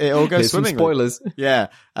 And it all goes swimmingly. Some spoilers. Yeah.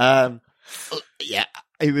 Yeah,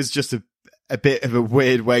 it was just a bit of a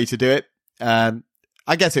weird way to do it.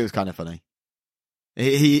 I guess it was kind of funny.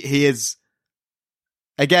 He is,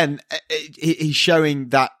 again, he's showing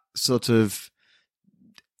that sort of,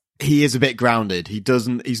 he is a bit grounded.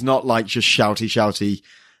 He's not like just shouty,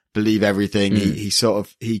 believe everything.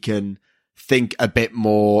 He can think a bit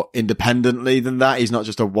more independently than that. He's not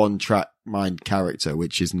just a one-track mind character,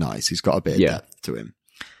 which is nice. He's got a bit of depth to him.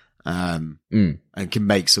 And can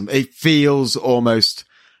make it feels almost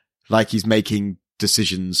like he's making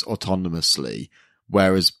decisions autonomously,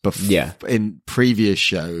 whereas in previous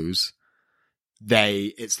shows,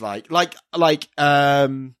 it's like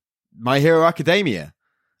My Hero Academia,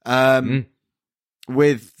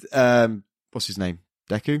 with, what's his name?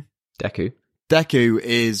 Deku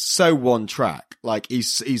is so one track. Like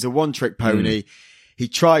he's a one trick pony. He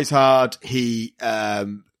tries hard. He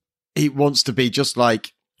wants to be just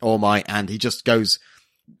like All Might, and he just goes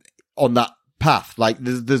on that path. Like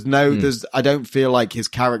I don't feel like his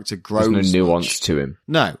character grows. There's no nuance to him.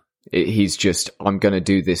 No, he's just, I'm going to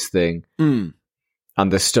do this thing. And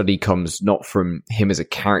the study comes not from him as a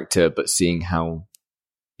character, but seeing how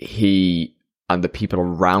he and the people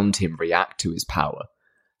around him react to his power.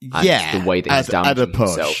 And the way that he's damaging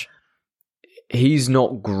himself. He's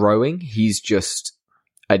not growing. He's just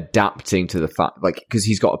adapting to the fact, like, because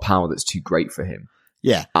he's got a power that's too great for him.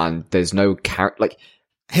 Yeah. And there's no character, like,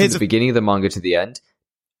 from the beginning of the manga to the end,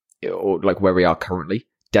 or like where we are currently,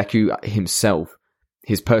 Deku himself,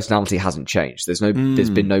 his personality hasn't changed. There's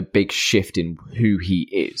been no big shift in who he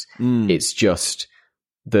is. It's just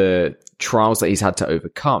the trials that he's had to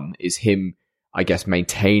overcome is him, I guess,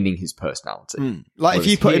 maintaining his personality. Like if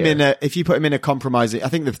you put him in a compromising, I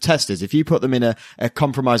think the test is if you put them in a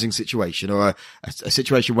compromising situation or a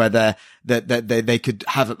situation where they could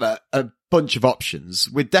have a bunch of options.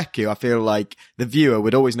 With Deku, I feel like the viewer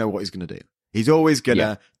would always know what he's going to do. He's always going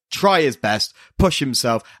to try his best, push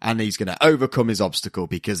himself, and he's going to overcome his obstacle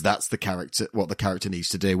because that's what the character needs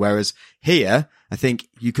to do. Whereas here, I think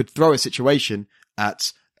you could throw a situation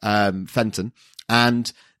at Fenton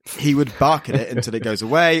and he would bark at it until it goes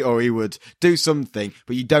away, or he would do something,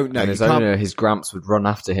 but you don't know. And his owner, his Gramps, would run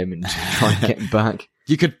after him and try and get him back.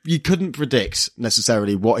 You couldn't predict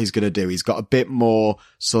necessarily what he's going to do. He's got a bit more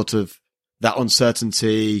sort of that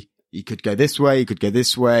uncertainty. He could go this way, he could go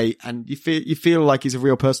this way, and you feel like he's a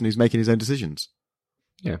real person who's making his own decisions.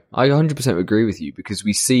 Yeah, I 100% agree with you, because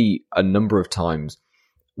we see a number of times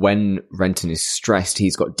when Renton is stressed,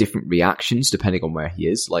 he's got different reactions depending on where he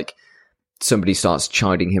is. Like, somebody starts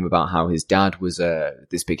chiding him about how his dad was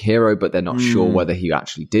this big hero, but they're not sure whether he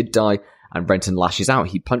actually did die, and Renton lashes out.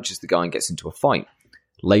 He punches the guy and gets into a fight.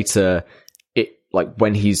 Later,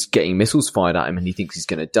 when he's getting missiles fired at him and he thinks he's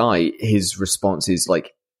going to die, his response is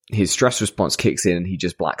like, his stress response kicks in and he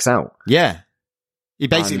just blacks out. Yeah. He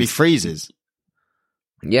basically freezes.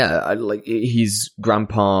 Yeah, his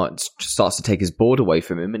grandpa starts to take his board away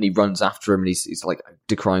from him and he runs after him and he's like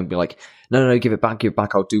decrying, be like, no, give it back.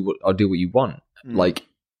 I'll do what you want. And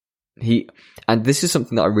this is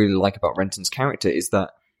something that I really like about Renton's character, is that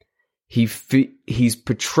he's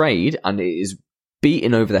portrayed and it is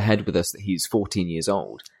beaten over the head with us that he's 14 years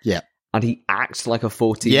old. Yeah. And he acts like a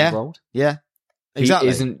 14-year-old. Yeah. Exactly.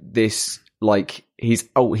 He isn't this, he's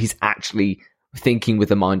actually thinking with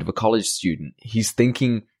the mind of a college student. He's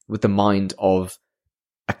thinking with the mind of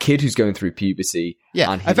a kid who's going through puberty.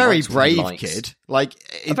 Yeah, and a very brave kid. A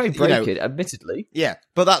very brave kid, admittedly. Yeah,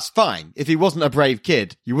 but that's fine. If he wasn't a brave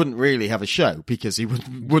kid, you wouldn't really have a show, because he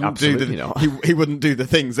wouldn't do he wouldn't do the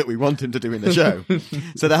things that we want him to do in the show.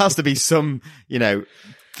 So there has to be some,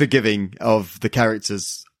 forgiving of the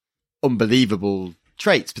character's unbelievable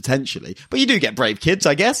traits potentially, but you do get brave kids,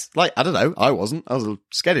 I guess. I don't know, I was a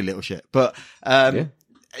scaredy little shit, but I'm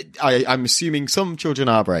assuming some children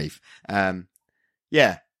are brave.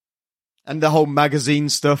 Yeah, and the whole magazine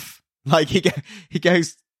stuff, he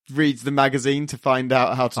goes, reads the magazine to find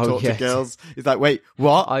out how to talk to girls. He's like, wait,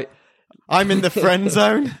 what? I'm in the friend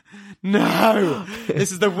zone. No,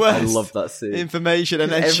 this is the worst. I love that scene. Information,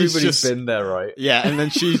 and then everybody's been there, right? Yeah, and then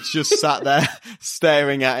she's just sat there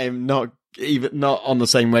staring at him, not on the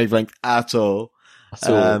same wavelength at all.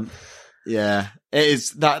 Yeah, it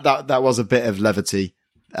is that was a bit of levity.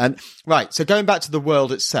 And right, so going back to the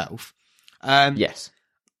world itself, yes,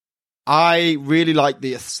 I really like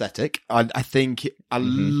the aesthetic. I think I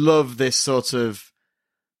love this sort of,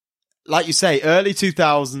 like you say, early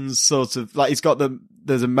 2000s sort of, he's got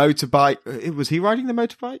there's a motorbike. Was he riding the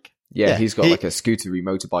motorbike? Yeah, he's got a scootery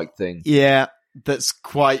motorbike thing. Yeah, that's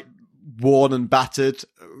quite worn and battered,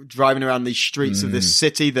 driving around these streets of this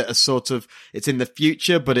city that are sort of, it's in the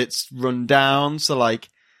future, but it's run down. So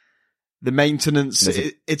the maintenance,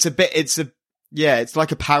 it's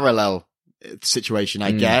like a parallel situation, I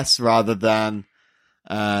guess, rather than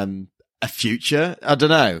a future. I don't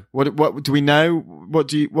know. What do we know?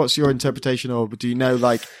 What's your interpretation, or do you know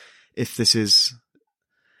if this is?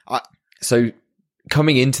 So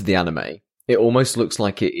coming into the anime, it almost looks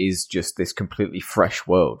like it is just this completely fresh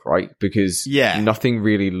world, right? Because nothing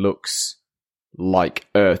really looks like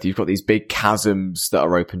Earth. You've got these big chasms that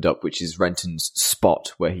are opened up, which is Renton's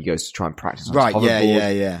spot where he goes to try and practice on his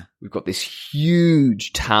hoverboard. Yeah. We've got this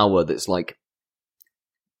huge tower that's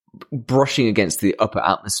brushing against the upper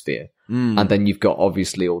atmosphere. And then you've got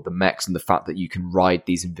obviously all the mechs and the fact that you can ride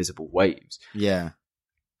these invisible waves. Yeah.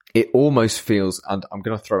 It almost feels, and I'm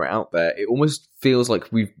going to throw it out there, it almost feels like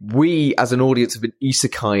we as an audience have been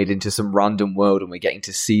isekai'd into some random world and we're getting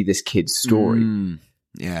to see this kid's story.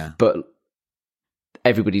 Yeah. But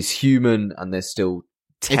everybody's human and there's still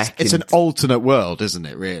tech. It's an alternate world, isn't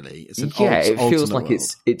it, really? It feels like world.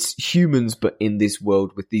 it's humans, but in this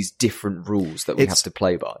world with these different rules that we have to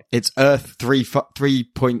play by. It's Earth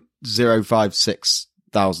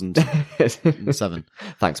 3.056,007.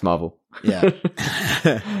 Thanks, Marvel. Yeah.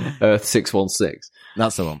 Earth 616.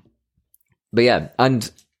 That's the one. But yeah,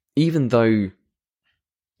 and even though,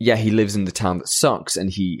 he lives in the town that sucks and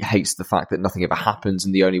he hates the fact that nothing ever happens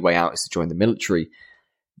and the only way out is to join the military,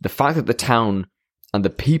 the fact that the town and the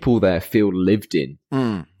people there feel lived in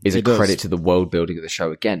is a credit to the world building of the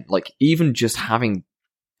show again. Even just having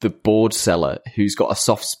the board seller who's got a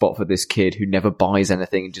soft spot for this kid who never buys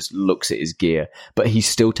anything and just looks at his gear, but he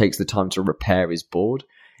still takes the time to repair his board.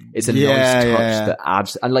 It's a nice touch that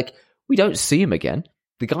adds, and like, we don't see him again.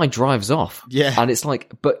 The guy drives off. Yeah. And it's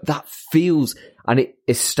like, but that feels, and it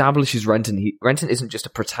establishes Renton. Renton isn't just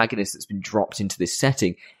a protagonist that's been dropped into this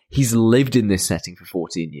setting. He's lived in this setting for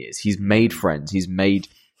 14 years. He's made friends. He's made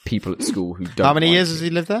people at school who don't. How many like years him. has he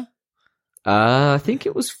lived there? I think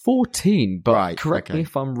it was 14, but correct me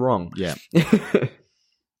if I'm wrong. Yeah. But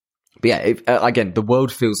yeah, again, the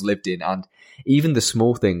world feels lived in, and even the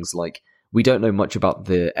small things, like, we don't know much about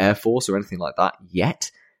the Air Force or anything like that yet,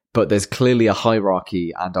 but there's clearly a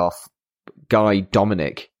hierarchy, and our guy,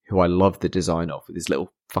 Dominic, who I love the design of, with his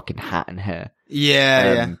little fucking hat and hair.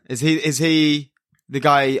 Yeah. Is he the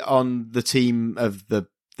guy on the team of the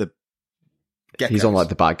Geckos? He's on, like,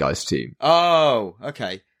 the bad guys team. Oh,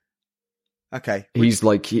 okay. Okay. He's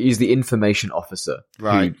the information officer,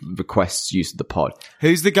 right, who requests use of the pod.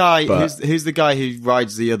 Who's the guy? Who's the guy who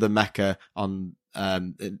rides the other mecha on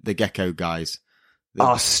the Gecko guys?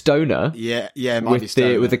 Stoner. Yeah, it might be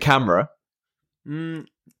Stoner. With the camera.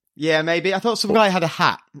 Yeah, maybe. I thought some guy had a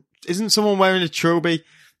hat. Isn't someone wearing a trilby?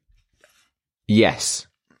 Yes,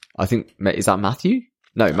 I think, is that Matthew?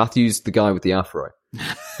 No, Matthew's the guy with the afro.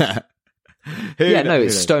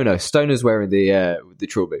 It's Stoner. Stoner's wearing the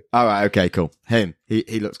trilby. All right, okay, cool. Him.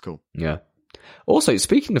 He looks cool. Yeah. Also,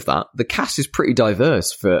 speaking of that, the cast is pretty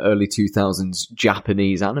diverse for early 2000s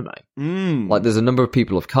Japanese anime. Like, there's a number of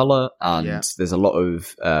people of color, and there's a lot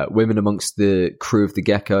of women amongst the crew of the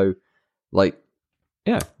Gecko. Like,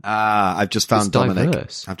 yeah. I've just found Dominic.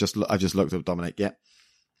 Diverse. I've just looked up Dominic. Yeah,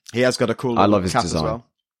 he has got a cool. I love his cap design. as well.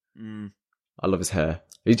 I love his hair.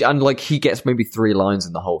 And, like, he gets maybe 3 lines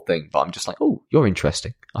in the whole thing, but I'm just like, oh, you're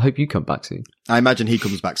interesting. I hope you come back soon. I imagine he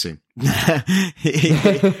comes back soon.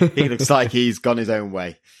 He looks like he's gone his own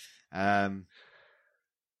way.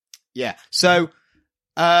 Yeah. So,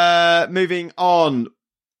 moving on.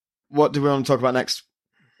 What do we want to talk about next?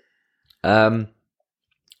 Do you want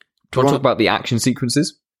to talk about the action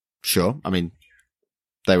sequences? Sure. I mean,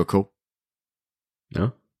 they were cool.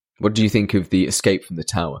 No? What do you think of the escape from the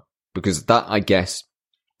tower? Because that, I guess...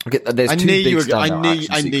 There's I knew you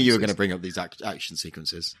were going to bring up these action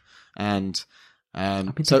sequences, and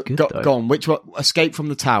so good, go on. Which one? Escape from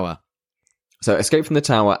the tower. So escape from the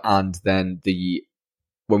tower, and then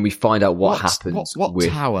when we find out what happens what with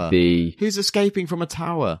tower? Who's escaping from a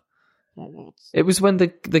tower? It was when the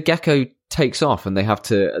Gecko takes off, and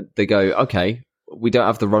they go, okay, we don't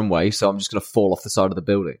have the runway, so I'm just going to fall off the side of the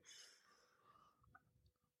building.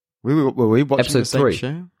 Were we watching episode the same 3?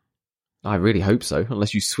 Show? I really hope so,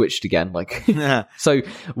 unless you switched again. Like, So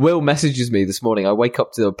Will messages me this morning. I wake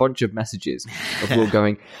up to a bunch of messages of Will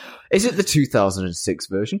going, is it the 2006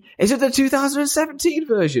 version? Is it the 2017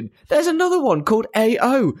 version? There's another one called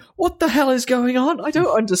AO. What the hell is going on? I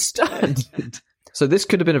don't understand. So this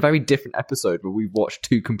could have been a very different episode where we watched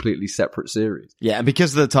 2 completely separate series. Yeah, and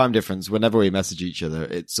because of the time difference, whenever we message each other,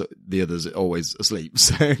 it's the other's always asleep.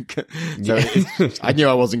 So I knew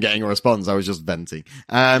I wasn't getting a response. I was just venting.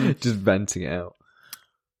 Just venting it out.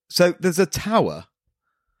 So there's a tower.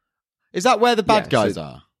 Is that where the bad guys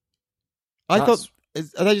are? I thought,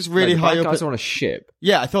 are they just really high up? The bad guys are on a ship.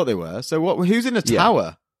 Yeah, I thought they were. So who's in a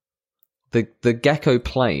tower? The Gecko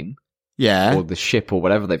plane. Yeah. Or the ship or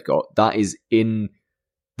whatever they've got, that is in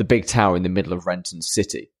the big tower in the middle of Renton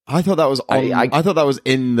City. I thought that was on, I thought that was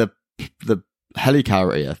in the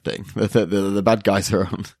helicarrier thing that the bad guys are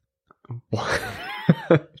on.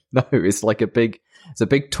 No, it's like a big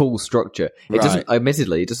tall structure. It doesn't,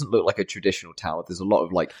 admittedly, it doesn't look like a traditional tower. There's a lot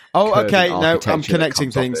of like, okay, no, I'm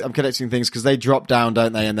connecting things because they drop down,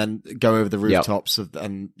 don't they, and then go over the rooftops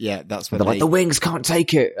and that's when they're like, the wings can't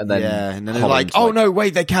take it, and then and then they're like, oh no,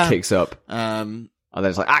 wait, they can. Kicks up, and then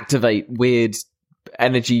it's like activate weird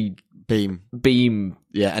energy beam,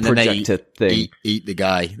 and then they eat the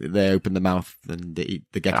guy. They open the mouth and they eat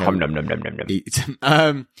the Gecko. Eat.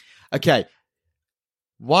 Okay,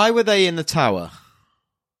 why were they in the tower?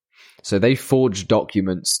 So they forged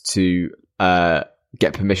documents to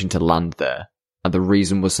get permission to land there. And the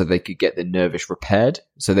reason was so they could get the Nervish repaired.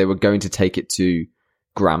 So they were going to take it to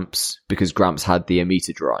Gramps because Gramps had the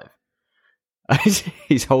emitter drive.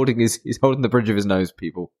 He's holding the bridge of his nose,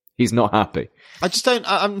 people. He's not happy. I just don't.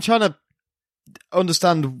 I'm trying to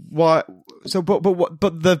understand why. So, but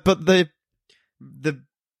the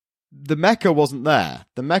mecha wasn't there.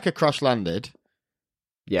 The mecha crash landed.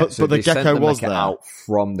 Yeah, but the Gecko was there. Out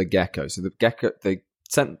from the Gecko. So the Gecko, they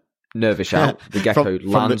sent Nervish out. The Gecko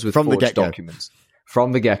lands with forged documents.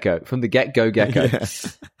 From the Gecko. From the get-go Gecko. Yeah.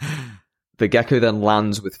 the gecko then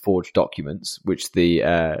lands with forged documents, which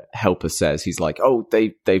the helper says. He's like, oh,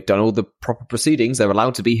 they've done all the proper proceedings. They're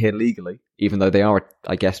allowed to be here legally, even though they are,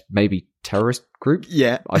 I guess, maybe terrorist group.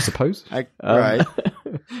 Yeah. I suppose. Right.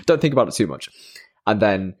 Don't think about it too much. And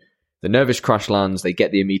then the Nervish crash lands. They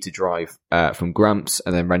get the emitter drive from Gramps,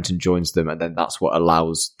 and then Renton joins them, and then that's what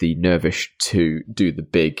allows the Nervish to do the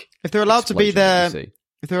big. If they're allowed to be there,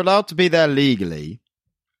 if they're allowed to be there legally,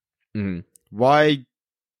 why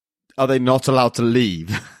are they not allowed to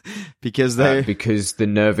leave? Because the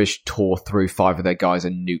Nervish tore through 5 of their guys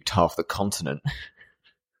and nuked half the continent.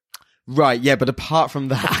 Right, yeah, but apart from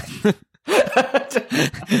that.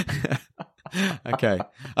 Okay.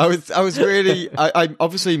 I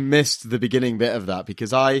obviously missed the beginning bit of that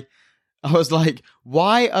because I was like,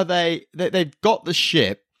 why are they've got the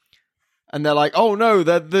ship and they're like, oh no,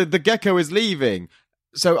 the gecko is leaving.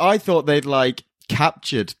 So I thought they'd like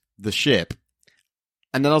captured the ship.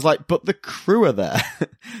 And then I was like, but the crew are there.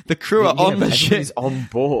 The crew are on the ship. On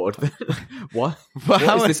board. What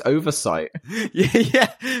is this oversight?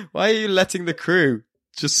 Yeah. Why are you letting the crew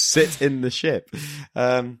just sit in the ship?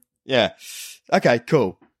 Yeah. Okay,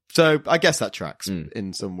 cool. So I guess that tracks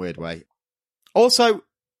in some weird way. Also,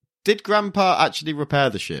 did Grandpa actually repair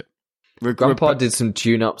the ship? Grandpa did some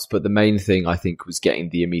tune-ups, but the main thing, I think, was getting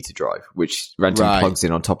the emitter drive, which Renton plugs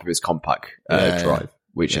in on top of his compact drive,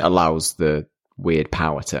 which allows the weird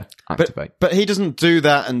power to activate. But he doesn't do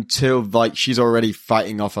that until like she's already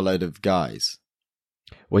fighting off a load of guys.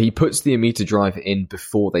 Well, he puts the emitter drive in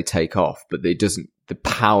before they take off, but the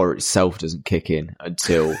power itself doesn't kick in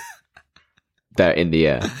until they're in the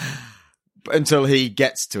air. Until he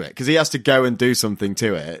gets to it, because he has to go and do something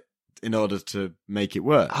to it in order to make it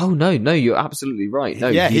work. Oh, no, you're absolutely right.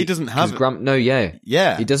 No, he doesn't have it.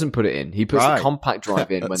 Yeah. He doesn't put it in. He puts the compact drive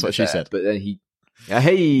in when what she said. But then he...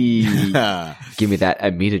 Hey! Give me that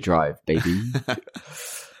emitter drive, baby.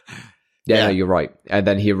 No, you're right. And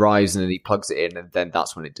then he arrives and then he plugs it in and then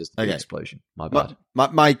that's when it does the explosion. My bad.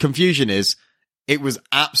 My confusion is it was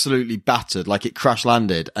absolutely battered, like it crash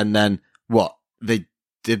landed, and then what? They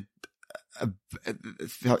did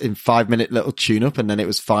in 5-minute little tune up and then it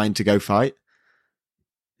was fine to go fight.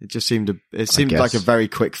 It just seemed like a very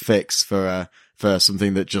quick fix for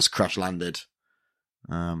something that just crash landed.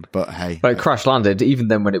 But hey, it crash landed. Even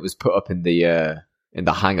then, when it was put up in the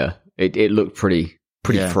hangar, it looked pretty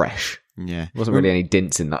fresh. Yeah, there wasn't really any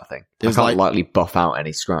dints in that thing. It can't lightly buff out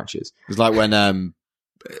any scratches. It was like when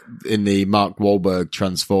in the Mark Wahlberg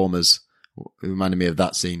Transformers, it reminded me of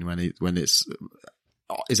that scene when it's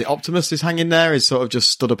is it Optimus is hanging there? He's sort of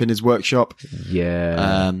just stood up in his workshop.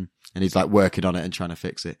 Yeah. And he's like working on it and trying to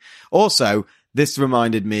fix it. Also, this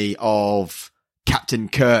reminded me of Captain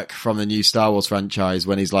Kirk from the new Star Wars franchise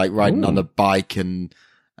when he's like riding on a bike and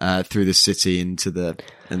through the city into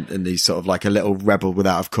and he's sort of like a little rebel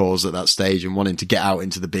without a cause at that stage and wanting to get out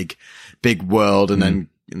into the big world and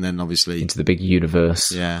then obviously into the big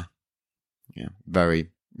universe. Yeah. Very,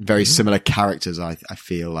 very similar characters. I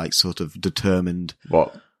feel like sort of determined.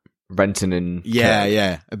 What? Renton and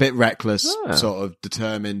Kirk. A bit reckless, sort of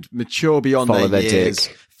determined, mature beyond their years.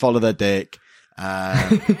 Follow their dick.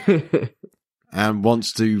 And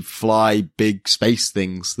wants to fly big space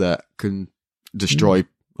things that can destroy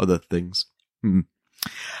other things. Very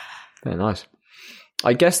nice.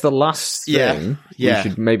 I guess the last thing we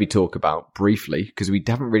should maybe talk about briefly, because we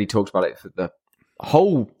haven't really talked about it for the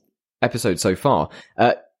whole episode so far.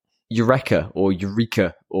 Eureka or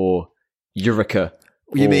Eureka.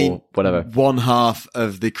 You mean whatever? One half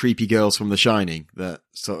of the creepy girls from The Shining that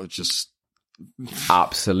sort of just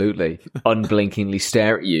absolutely unblinkingly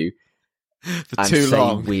stare at you for too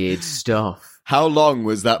long, weird stuff. How long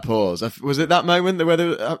was that pause? Was it that moment where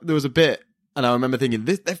there was a bit, and I remember thinking,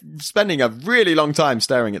 they're spending a really long time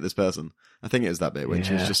staring at this person. I think it was that bit when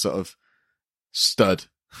she was just sort of stood,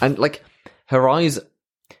 and like her eyes.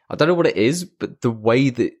 I don't know what it is, but the way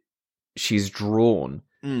that she's drawn,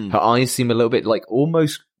 her eyes seem a little bit like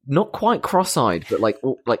almost not quite cross-eyed, but like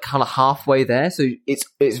kind of halfway there. So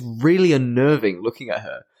it's really unnerving looking at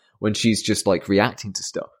her when she's just like reacting to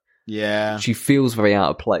stuff. Yeah. She feels very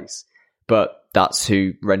out of place. But that's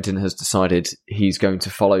who Renton has decided he's going to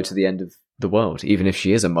follow to the end of the world, even if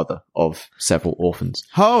she is a mother of several orphans.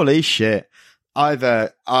 Holy shit. I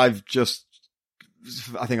think I've just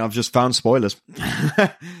found spoilers.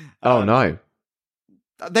 Oh no.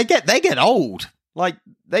 They get old. Like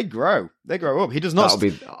they grow up. He does not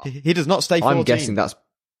stay 14. I'm guessing that's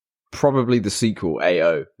probably the sequel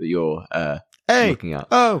AO that you're looking at.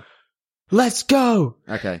 Oh. Let's go.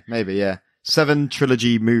 Okay, maybe, yeah. 7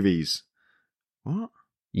 trilogy movies. What?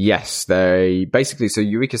 Yes, they basically, so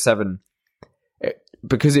Eureka 7,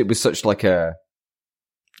 because it was such like a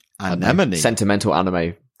anemone sentimental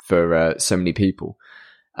anime for so many people,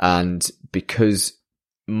 and because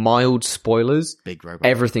mild spoilers, big robot,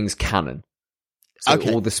 everything's canon. So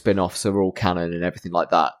all the spin-offs are all canon and everything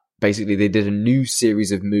like that. Basically, they did a new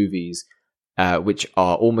series of movies, which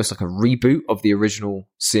are almost like a reboot of the original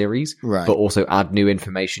series, right, but also add new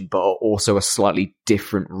information, but are also a slightly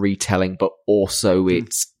different retelling, but also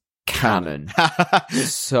it's canon.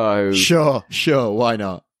 So sure, why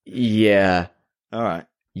not? Yeah. All right.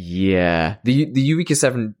 Yeah. The Eureka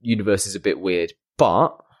 7 universe is a bit weird,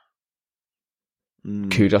 but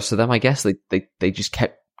kudos to them, I guess. They just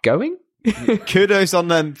kept going. Kudos on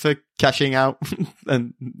them for cashing out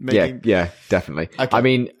and making... Yeah, definitely. Okay. I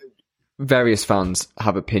mean, various fans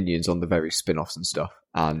have opinions on the various spin-offs and stuff,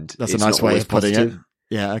 and that's a nice way of putting it.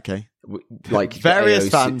 Yeah, okay. Like various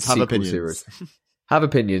fans have opinions. Series. Have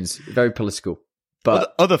opinions, very political.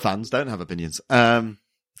 But other fans don't have opinions.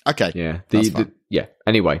 Okay. Yeah.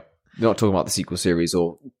 Anyway, we're not talking about the sequel series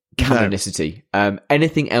or canonicity. No.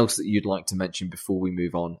 Anything else that you'd like to mention before we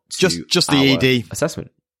move on to just the ED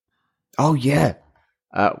assessment? Oh yeah.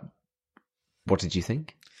 What did you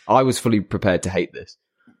think? I was fully prepared to hate this.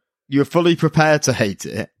 You were fully prepared to hate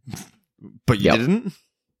it, but you didn't?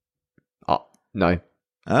 No.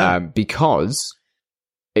 Because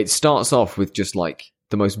it starts off with just like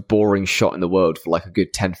the most boring shot in the world for like a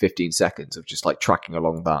good 10-15 seconds of just like tracking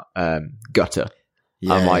along that gutter.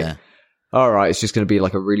 Yeah, I'm like, all right, it's just going to be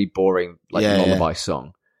like a really boring like lullaby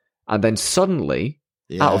song. And then suddenly,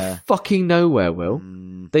 out of fucking nowhere,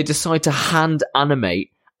 they decide to hand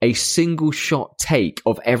animate a single shot take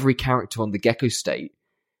of every character on the Gecko State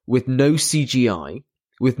with no CGI,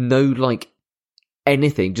 with no like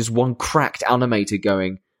anything, just one cracked animator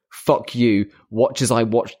going, fuck you, watch as I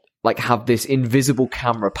watch, like have this invisible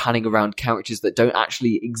camera panning around characters that don't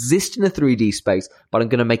actually exist in a 3D space, but I'm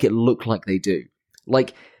going to make it look like they do.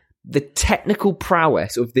 Like, the technical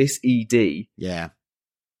prowess of this ED... Yeah.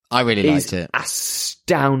 I really liked it.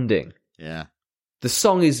 Astounding. Yeah. The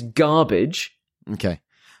song is garbage. Okay.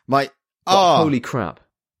 Holy crap.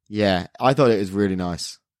 Yeah, I thought it was really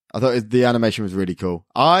nice. I thought the animation was really cool.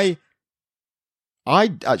 I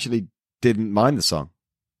actually didn't mind the song.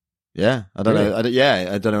 Yeah, I don't know. I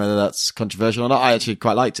don't know whether that's controversial or not. I actually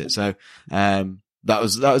quite liked it. So, that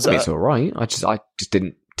was. It's all right. I just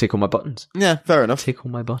didn't tickle my buttons. Yeah, fair enough. Tickle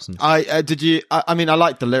my buttons. I mean, I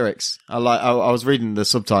liked the lyrics. I was reading the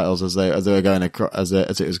subtitles as they were going across, as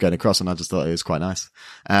it was going across, and I just thought it was quite nice.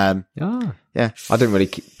 Yeah. I didn't really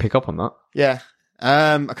pick up on that. Yeah.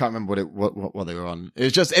 I can't remember what they were on.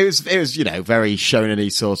 It was very shonen-y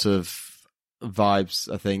sort of vibes,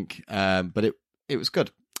 I think. But it was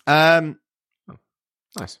good. Nice.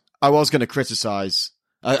 I was going to criticize.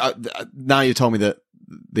 Now you told me that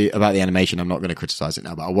about the animation, I'm not going to criticize it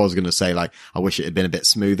now. But I was going to say, like, I wish it had been a bit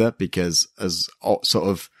smoother, because as sort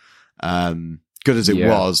of good as it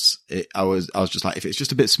was, I was just like, if it's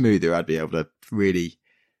just a bit smoother, I'd be able to really,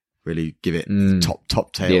 really give it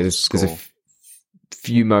top tail. Yeah, there's a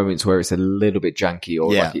few moments where it's a little bit janky,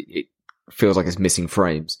 or like it feels like it's missing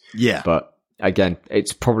frames. Yeah, but again,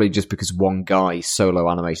 it's probably just because one guy solo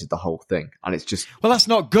animated the whole thing, and it's just... Well, that's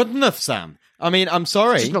not good enough, Sam. I mean, I'm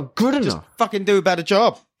sorry. It's not good enough. Just fucking do a better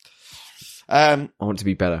job. I want to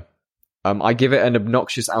be better. I give it an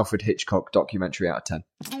obnoxious Alfred Hitchcock documentary out of 10.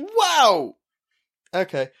 Wow!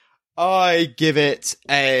 Okay. I give it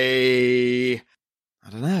I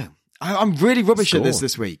don't know. I'm really rubbish at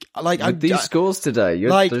this week. These scores today,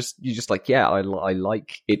 you're just like, yeah, I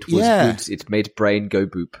like it was good. It made brain go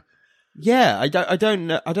boop. Yeah, I don't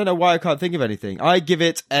know why I can't think of anything. I give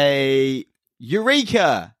it a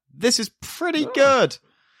Eureka. This is pretty good.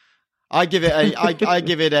 I give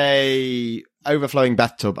it a overflowing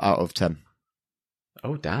bathtub out of 10.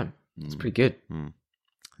 Oh damn, that's pretty good.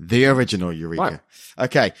 The original Eureka. Right.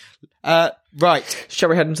 Okay, right. Shall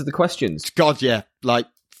we head into the questions? God, yeah.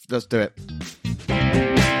 Let's do it.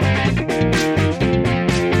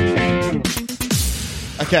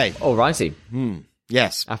 Okay. Alrighty.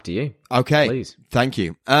 Yes. After you. Okay. Please. Thank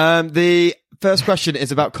you. The first question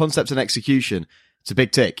is about concept and execution. It's a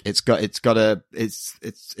big tick. It's mecha.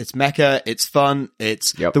 It's fun.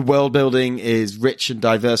 The world building is rich and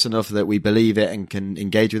diverse enough that we believe it and can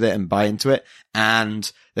engage with it and buy into it.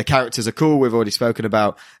 And the characters are cool. We've already spoken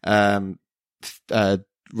about,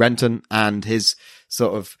 Renton and his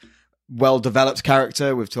sort of well-developed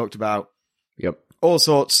character. We've talked about all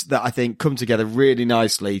sorts that I think come together really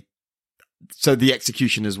nicely. So the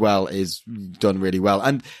execution as well is done really well.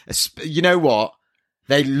 And you know what?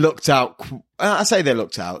 They looked out. I say they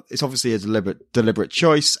looked out. It's obviously a deliberate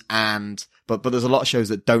choice, but there's a lot of shows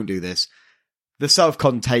that don't do this. the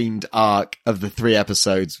self-contained arc of the 3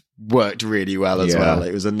 episodes worked really well as well.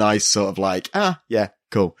 It was a nice sort of like, yeah,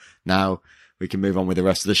 cool. Now we can move on with the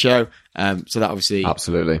rest of the show. So that obviously,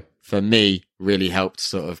 absolutely, for me, really helped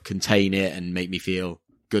sort of contain it and make me feel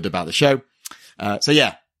good about the show. So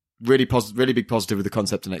yeah, really big positive with the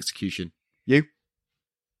concept and execution. You?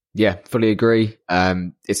 Yeah, fully agree.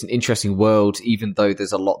 It's an interesting world, even though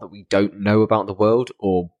there's a lot that we don't know about the world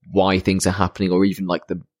or why things are happening, or even like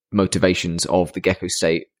the motivations of the Gecko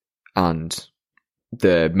State and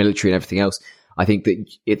the military and everything else. I think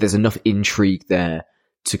that there's enough intrigue there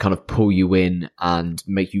to kind of pull you in and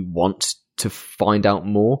make you want to find out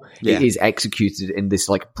more. Yeah. It is executed in this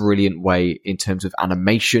like brilliant way in terms of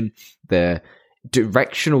animation, the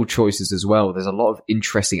directional choices as well. There's a lot of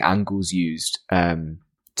interesting angles used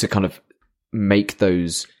to kind of make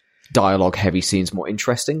those dialogue heavy scenes more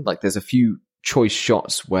interesting. Like there's a few choice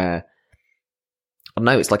shots where, I don't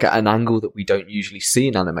know, it's like an angle that we don't usually see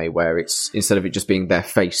in anime, where it's, instead of it just being their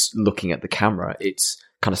face looking at the camera, it's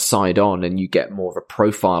kind of side on and you get more of a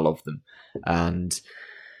profile of them. And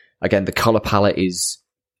again, the color palette is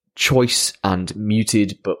choice and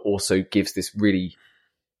muted, but also gives this really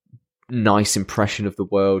nice impression of the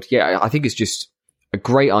world. Yeah, I think it's just a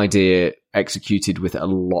great idea executed with a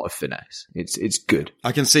lot of finesse. It's good.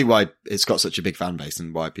 I can see why it's got such a big fan base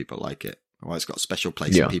and why people like it. Why it's got a special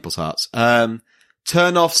place in people's hearts.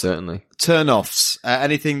 Turn-offs. Certainly. Turn-offs.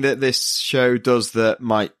 Anything that this show does that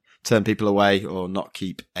might turn people away or not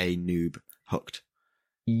keep a noob hooked?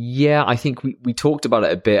 Yeah, I think we talked about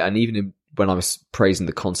it a bit, and even when I was praising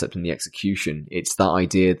the concept and the execution, it's that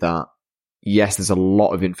idea that, yes, there's a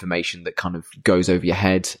lot of information that kind of goes over your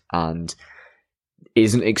head and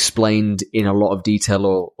isn't explained in a lot of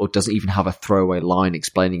detail, or doesn't even have a throwaway line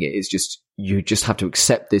explaining it. It's just, you just have to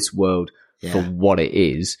accept this world for what it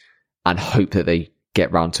is and hope that they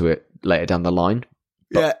get round to it later down the line.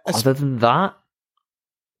 But other than that,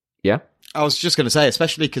 I was just going to say,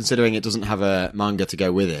 especially considering it doesn't have a manga to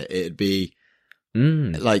go with it, it'd be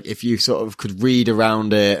like if you sort of could read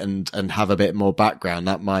around it and have a bit more background,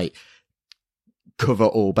 that might cover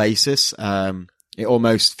all bases. It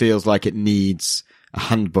almost feels like it needs a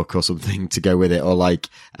handbook or something to go with it, or like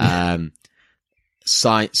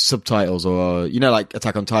subtitles, or like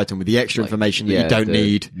Attack on Titan with the extra information that you don't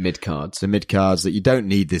need. The mid-cards that you don't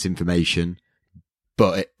need this information,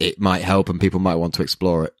 but it might help and people might want to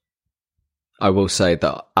explore it. I will say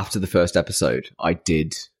that after the first episode, I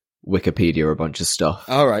did Wikipedia a bunch of stuff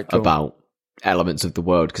about elements of the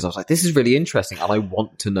world, because I was like, this is really interesting and I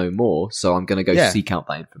want to know more, so I'm going to go seek out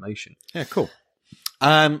that information. Yeah, cool.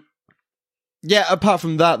 Apart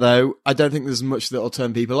from that, though, I don't think there's much that'll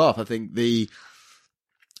turn people off. I think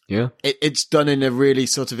it's done in a really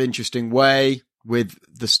sort of interesting way with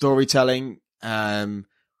the storytelling.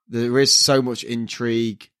 There is so much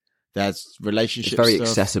intrigue. There's relationship It's very stuff.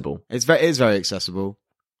 accessible. It is very accessible,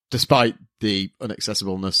 despite the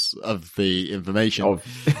inaccessibleness of the information.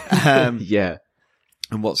 And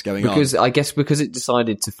what's going on. I guess because it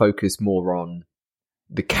decided to focus more on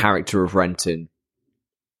the character of Renton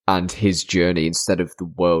and his journey instead of the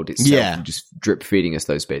world itself, and just drip feeding us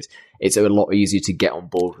those bits, it's a lot easier to get on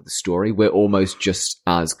board with the story. We're almost just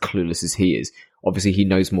as clueless as he is. Obviously, he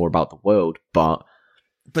knows more about the world, but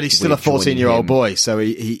he's still a 14-year-old boy, so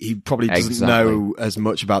he probably doesn't know as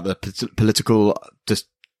much about the political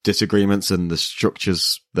disagreements and the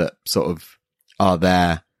structures that sort of are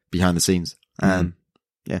there behind the scenes.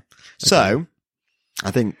 So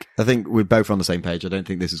I think we're both on the same page. I don't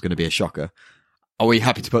think this is going to be a shocker. Are we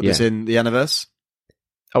happy to put this in the Aniverse?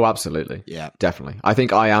 Oh, absolutely. Yeah, definitely. I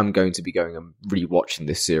think I am going to be going and rewatching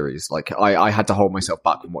this series. Like, I had to hold myself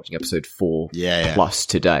back from watching episode 4 plus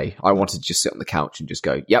today. I wanted to just sit on the couch and just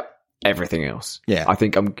go, yep, everything else. Yeah. I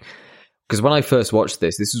think because when I first watched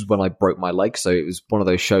this was when I broke my leg. So it was one of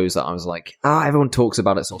those shows that I was like, everyone talks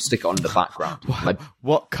about it, so I'll stick it on in the background.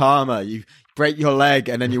 What karma? You break your leg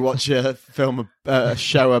and then you watch a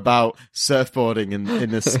show about surfboarding in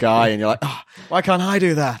the sky and you're like, why can't I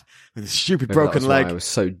do that? With a stupid broken leg. I was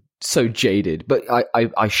so jaded. But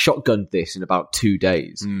I shotgunned this in about 2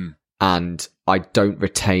 days. And I don't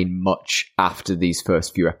retain much after these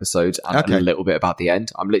first few episodes and a little bit about the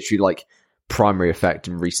end. I'm literally like primary effect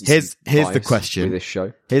and recency. Here's the question. With this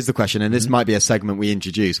show. Here's the question, and this might be a segment we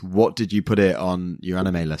introduce. What did you put it on your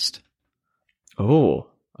anime list? Oh,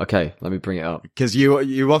 okay. Let me bring it up. Because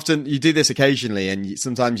you often do this occasionally, and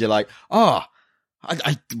sometimes you're like, I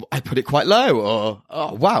put it quite low, or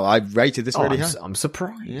wow, I rated this really high. I'm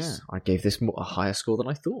surprised. Yeah. I gave this a higher score than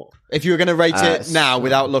I thought. If you were going to rate it now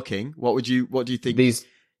without looking, what do you think? These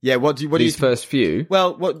first few.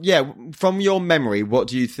 Well, from your memory, what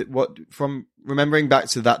do you from remembering back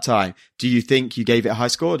to that time, do you think you gave it a high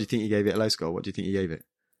score? Or do you think you gave it a low score? What do you think you gave it?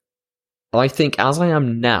 I think as I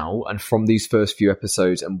am now, and from these first few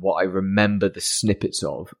episodes and what I remember the snippets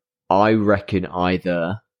of, I reckon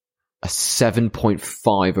either a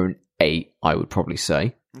 7.5 or an 8, I would probably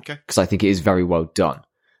say. Okay. Because I think it is very well done.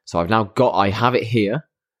 So I have it here.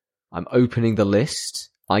 I'm opening the list.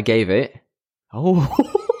 I gave it... Oh,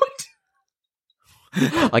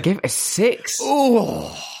 I gave it a 6.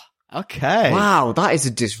 Oh, okay. Wow, that is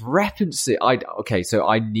a discrepancy. So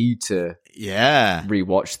I need to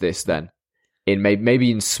rewatch this then. In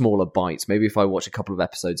maybe in smaller bites. Maybe if I watch a couple of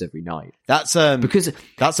episodes every night. Because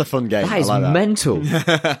that's a fun game. That is mental.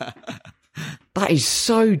 That is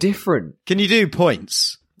so different. Can you do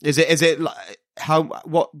points? Is it like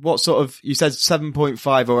what sort of, you said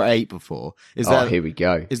 7.5 or 8 before? Here we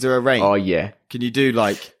go. Is there a range? Oh yeah. Can you do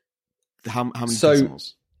like how many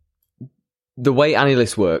decimals? The way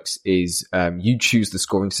AniList works is you choose the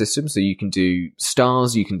scoring system, so you can do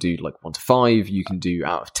stars, you can do like 1 to 5, you can do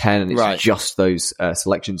out of 10, and it's just those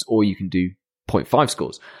selections, or you can do 0.5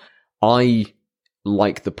 scores. I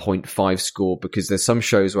like the 0.5 score because there's some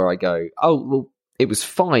shows where I go, oh, well, it was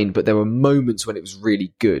fine, but there were moments when it was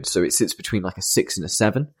really good, so it sits between like a 6 and a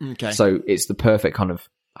 7. Okay. So it's the perfect kind of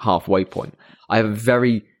halfway point. I have a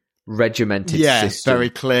very regimented system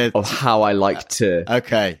very clear of how I like to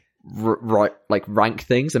rank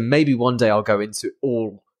things, and maybe one day I'll go into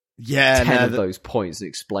all 10 of those points and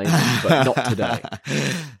explain them, but not today.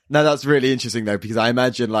 No, that's really interesting though, because I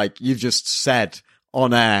imagine like you've just said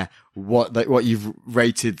on air what you've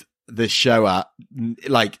rated this show at,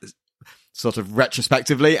 like sort of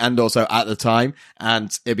retrospectively and also at the time,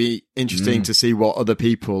 and it'd be interesting to see what other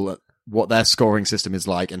people, what their scoring system is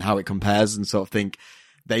like and how it compares, and sort of think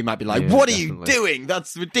they might be like, "What are you doing?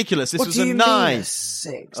 That's ridiculous. This was a 9,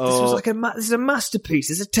 6. This was like this is a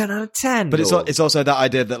masterpiece. It's a 10 out of 10." But it's also that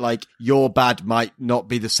idea that like your bad might not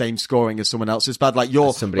be the same scoring as someone else's bad. Like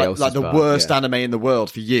the worst anime in the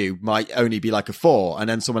world for you might only be like a 4, and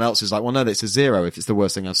then someone else is like, "Well, no, it's a 0 if it's the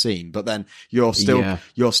worst thing I've seen." But then you're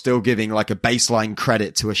still giving like a baseline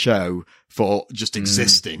credit to a show for just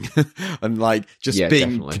existing and like just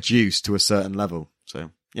being produced to a certain level.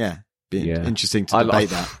 So interesting to debate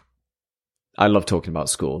that. I love talking about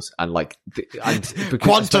scores and like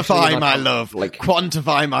quantify my love,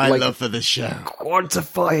 quantify my love for this show,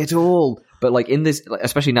 quantify it all. But like in this,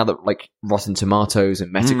 especially now that like Rotten Tomatoes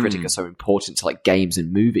and Metacritic are so important to like games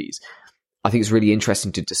and movies, I think it's really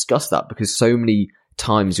interesting to discuss that, because so many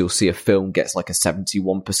times you'll see a film gets like a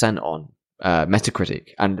 71% on Metacritic,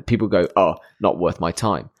 and people go, "Oh, not worth my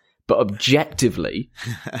time." But objectively,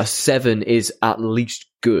 a 7 is at least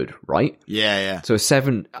good, right? Yeah. So a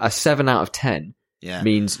 7 out of 10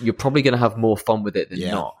 means you're probably going to have more fun with it than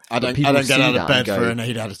not. I don't get out of bed for an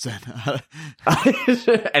 8 out of 10.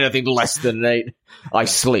 Anything less than an 8, I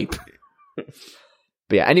sleep. But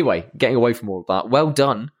yeah, anyway, getting away from all of that, well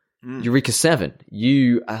done, Eureka 7.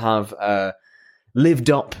 You have lived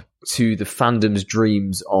up to the fandom's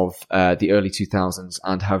dreams of the early 2000s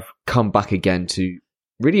and have come back again to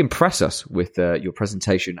really impress us with your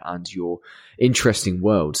presentation and your interesting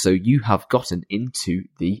world. So you have gotten into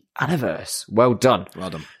the Aniverse. Well done.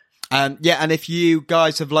 Well done. And if you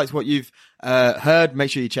guys have liked what you've heard,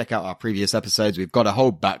 make sure you check out our previous episodes. We've got a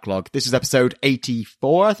whole backlog. This is episode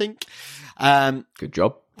 84, I think. Good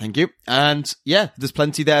job. Thank you. And there's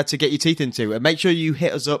plenty there to get your teeth into. And make sure you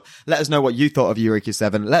hit us up. Let us know what you thought of Eureka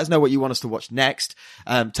 7. Let us know what you want us to watch next.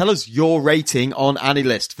 Tell us your rating on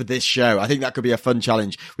AniList for this show. I think that could be a fun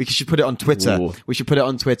challenge. We should put it on Twitter. Ooh. We should put it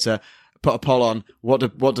on Twitter. Put a poll on what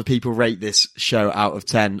do people rate this show out of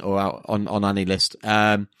 10 or out on AniList.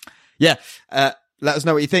 Let us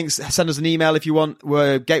know what you think. Send us an email if you want.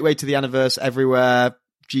 We're Gateway to the Aniverse everywhere.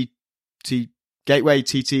 Gateway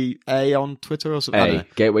TTA on Twitter or something.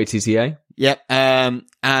 Gateway TTA. Yep.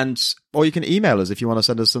 Or you can email us if you want to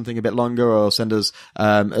send us something a bit longer, or send us,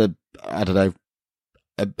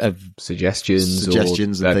 suggestions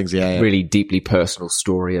and things. Really deeply personal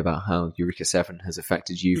story about how Eureka 7 has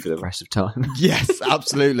affected you for the rest of time. Yes,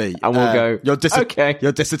 absolutely. And we'll go, your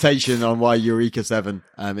dissertation on why Eureka 7,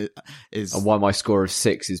 is. And why my score of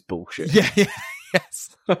 6 is bullshit.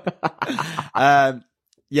 Yes.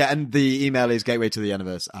 And the email is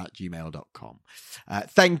gatewaytotheaniverse@gmail.com.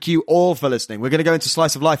 Thank you all for listening. We're going to go into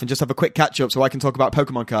Slice of Life and just have a quick catch up so I can talk about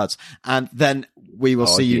Pokemon cards. And then we will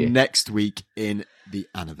see you next week in the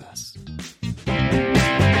Aniverse.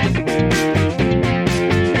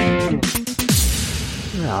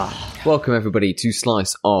 Welcome everybody to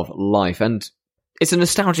Slice of Life. And it's a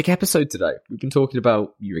nostalgic episode today. We've been talking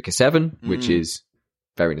about Eureka 7, which is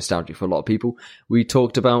very nostalgic for a lot of people. We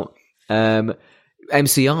talked about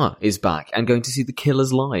MCR is back and going to see the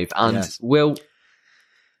Killers live. And Will,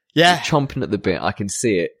 chomping at the bit. I can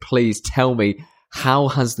see it. Please tell me, how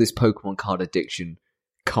has this Pokemon card addiction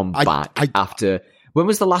come back after... When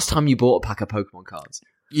was the last time you bought a pack of Pokemon cards?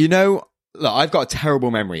 You know, look, I've got a terrible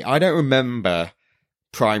memory. I don't remember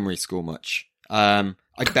primary school much. I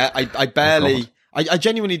barely... I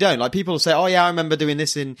genuinely don't. Like, people say, oh yeah, I remember doing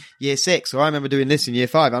this in year 6, or I remember doing this in year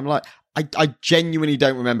 5. I'm like, I genuinely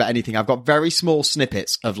don't remember anything. I've got very small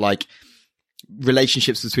snippets of like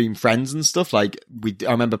relationships between friends and stuff. Like,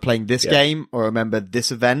 I remember playing this game, or I remember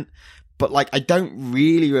this event. But like, I don't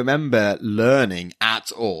really remember learning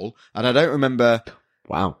at all. And I don't remember...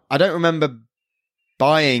 Wow. I don't remember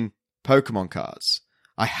buying Pokemon cards.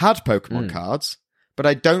 I had Pokemon cards, but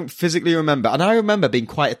I don't physically remember. And I remember being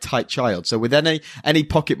quite a tight child. So with any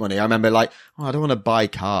pocket money, I remember like, oh, I don't want to buy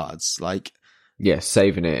cards. Like, yeah,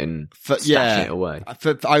 saving it and stashing it away.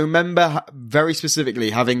 I remember very specifically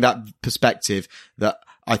having that perspective that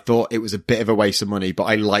I thought it was a bit of a waste of money, but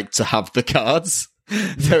I liked to have the cards.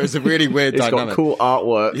 So it was a really weird dynamic. It's got cool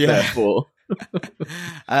artwork, therefore.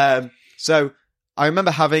 So I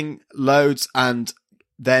remember having loads, and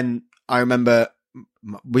then I remember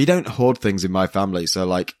we don't hoard things in my family. So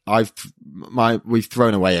like we've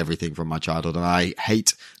thrown away everything from my childhood, and I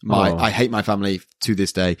hate my family to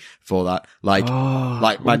this day for that. Like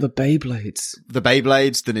the Beyblades, the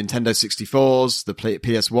Nintendo 64s, the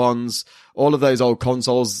PS1s, all of those old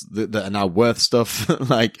consoles that are now worth stuff.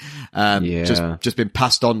 Just been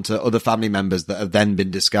passed on to other family members that have then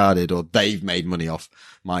been discarded, or they've made money off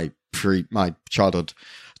my childhood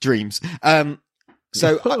dreams.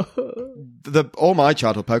 So all my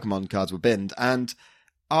childhood Pokemon cards were binned, and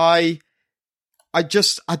one of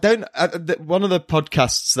the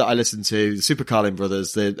podcasts that I listen to, the Super Carlin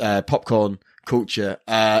Brothers, the Popcorn Culture,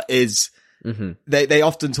 is they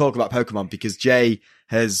often talk about Pokemon, because Jay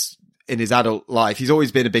has, in his adult life, he's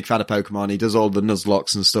always been a big fan of Pokemon. He does all the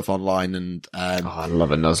Nuzlocks and stuff online, and I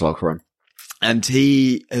love a Nuzlocke run. And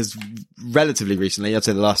he has relatively recently, I'd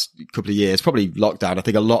say the last couple of years, probably lockdown. I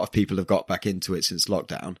think a lot of people have got back into it since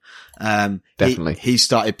lockdown. Definitely. He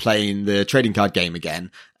started playing the trading card game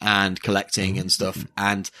again and collecting and stuff.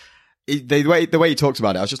 And the way he talks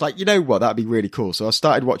about it, I was just like, you know what, that'd be really cool. So I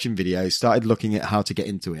started watching videos, started looking at how to get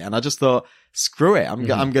into it. And I just thought, screw it. I'm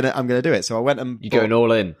gonna do it. So I went and going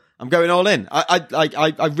all in. I'm going all in.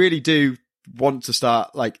 I really do want to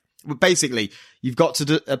start, like, basically, you've got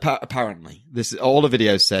to apparently, this all the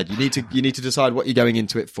videos said, you need to decide what you're going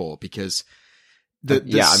into it for, because that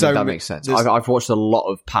makes sense. I've watched a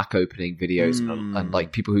lot of pack opening videos and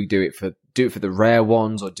like people who do it for the rare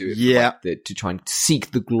ones, or do it to try and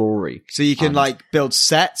seek the glory. So you can like build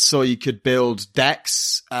sets, or you could build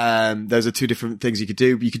decks. Those are two different things you could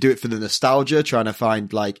do. You could do it for the nostalgia, trying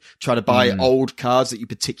to buy old cards that you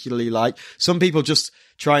particularly like. Some people just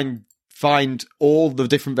try and find all the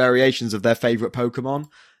different variations of their favorite Pokemon.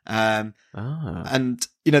 And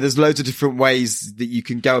you know, there's loads of different ways that you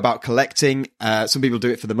can go about collecting. Some people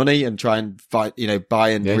do it for the money and try and buy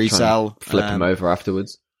and resell, flip them over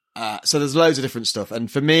afterwards. So there's loads of different stuff.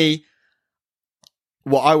 And for me,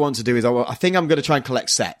 what I want to do is I think I'm going to try and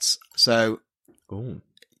collect sets. So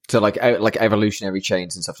like evolutionary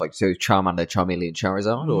chains and stuff, like so Charmander, Charmeleon,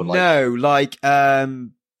 Charizard, or like no,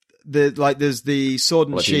 there's the Sword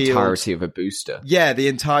and Shield. The entirety of a booster. Yeah, the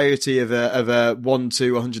entirety of a 1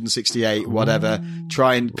 to 168, whatever.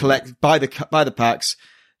 Try and collect, buy the packs,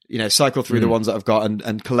 you know, cycle through the ones that I've got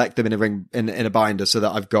and collect them in a ring, in a binder, so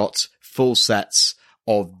that I've got full sets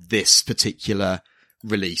of this particular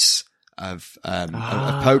release of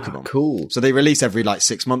Pokemon. Cool. So they release every like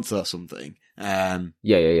 6 months or something.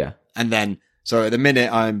 Yeah. And then, so at the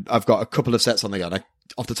minute I've got a couple of sets on the go.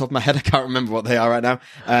 Off the top of my head, I can't remember what they are right now.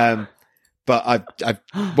 But I've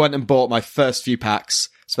went and bought my first few packs,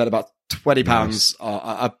 spent about £20. Nice.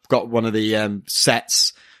 I've got one of the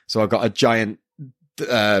sets. So I've got a giant,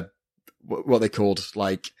 what they called,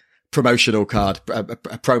 like, promotional card, a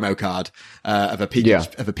promo card, of a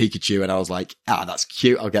Pikachu. And I was like, that's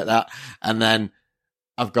cute. I'll get that. And then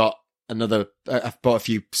I've got I've bought a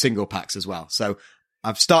few single packs as well. So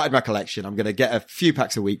I've started my collection. I'm going to get a few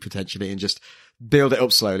packs a week potentially and just build it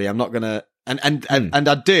up slowly. I'm not going to, and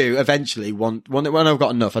I do eventually want, when I've got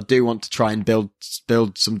enough, I do want to try and build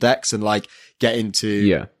some decks and like get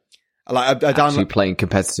into, like I actually playing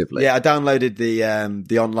competitively. Yeah. I downloaded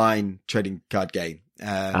the online trading card game.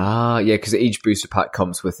 Because each booster pack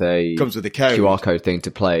comes with a code, QR code thing to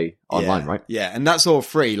play online, right? Yeah. And that's all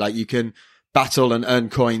free. Like you can battle and earn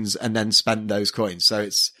coins and then spend those coins. So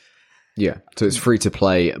it's, so it's free to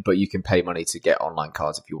play, but you can pay money to get online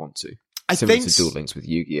cards if you want to. Similar to Duel Links with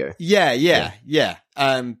Yu-Gi-Oh. Yeah.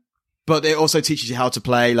 But it also teaches you how to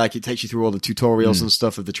play. Like, it takes you through all the tutorials and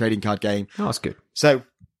stuff of the trading card game. Oh, that's good. So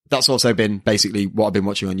that's also been basically what I've been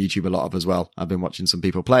watching on YouTube a lot of as well. I've been watching some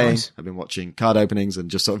people playing. Nice. I've been watching card openings and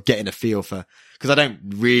just sort of getting a feel for, because I don't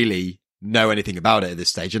really know anything about it at this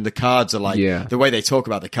stage. And the cards are like, the way they talk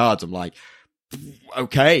about the cards, I'm like,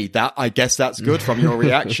 okay, I guess that's good from your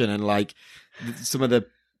reaction. And like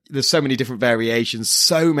there's so many different variations,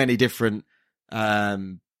 so many different,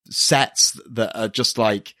 sets that are just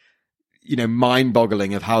like, mind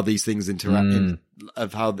boggling of how these things interact,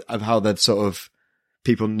 of how they've sort of,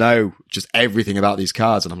 people know just everything about these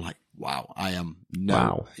cards. And I'm like, wow,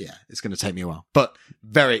 yeah, it's going to take me a while, but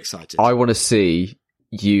very excited. I want to see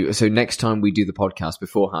you. So next time we do the podcast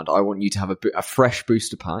beforehand, I want you to have a fresh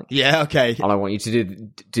booster pack. Yeah. Okay. And I want you to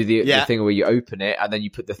do the thing where you open it and then you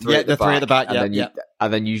put the three at the back. Three at the back.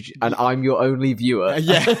 And I'm your only viewer.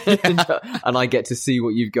 And I get to see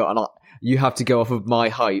what you've got. And you have to go off of my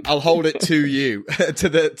hype. I'll hold it to you, to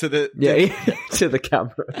the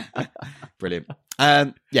camera. Brilliant.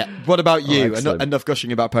 What about you? Enough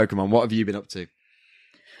gushing about Pokemon. What have you been up to?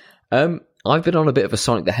 I've been on a bit of a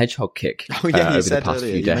Sonic the Hedgehog kick. You over said the past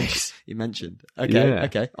earlier, few days. You mentioned.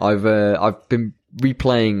 Okay. I've been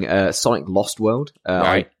replaying Sonic Lost World.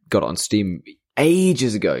 Right. I got it on Steam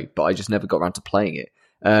ages ago, but I just never got around to playing it.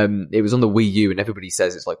 It was on the Wii U, and everybody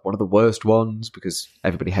says it's like one of the worst ones because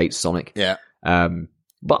everybody hates Sonic. Yeah.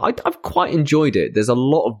 But I've quite enjoyed it. There's a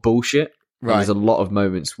lot of bullshit. Right. There's a lot of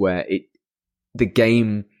moments where the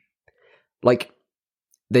game, like,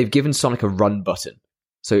 they've given Sonic a run button.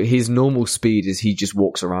 So his normal speed is he just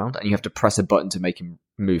walks around, and you have to press a button to make him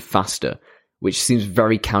move faster, which seems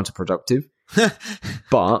very counterproductive.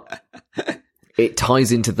 But it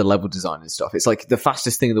ties into the level design and stuff. It's like the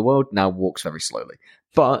fastest thing in the world now walks very slowly.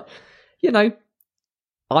 But,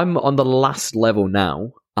 I'm on the last level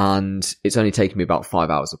now, and it's only taken me about 5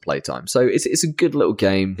 hours of playtime. So it's a good little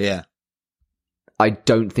game. Yeah. I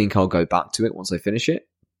don't think I'll go back to it once I finish it,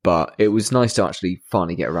 but it was nice to actually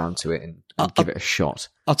finally get around to it and give it a shot.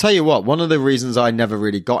 I'll tell you what, one of the reasons I never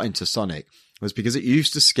really got into Sonic was because it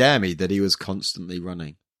used to scare me that he was constantly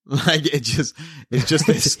running. Like, it's just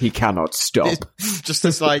this. He cannot stop. Just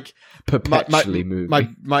this, like, perpetually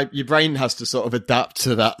moving. Your brain has to sort of adapt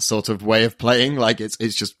to that sort of way of playing. Like, it's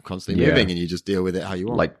just constantly moving, and you just deal with it how you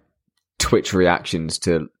want. Like Twitch reactions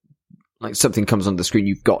to, like, something comes on the screen,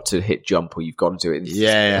 you've got to hit jump, or you've got to do it in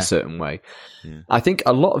a certain way. Yeah. I think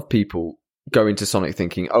a lot of people go into Sonic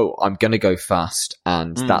thinking, oh, I'm going to go fast,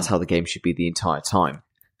 and that's how the game should be the entire time.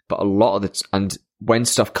 But a lot of and when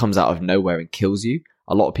stuff comes out of nowhere and kills you,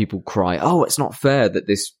 a lot of people cry, oh, it's not fair that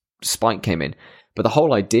this spike came in. But the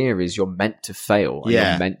whole idea is you're meant to fail, and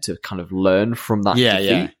you're meant to kind of learn from that defeat.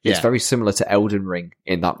 Yeah. It's very similar to Elden Ring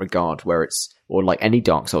in that regard, where or like any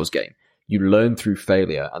Dark Souls game, you learn through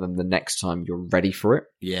failure, and then the next time you're ready for it.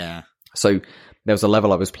 Yeah. So there was a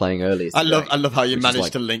level I was playing earlier today, I love how you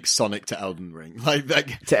managed to link Sonic to Elden Ring.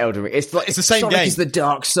 To Elden Ring. It's the same Sonic game. It's the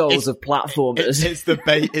Dark Souls of platformers.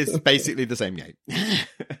 It's basically the same game.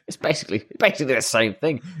 It's basically the same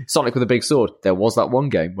thing. Sonic with a big sword. There was that one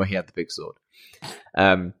game where he had the big sword.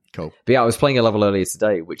 Cool. But yeah, I was playing a level earlier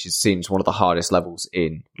today, which is seen as one of the hardest levels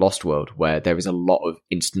in Lost World, where there is a lot of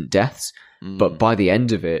instant deaths. But by the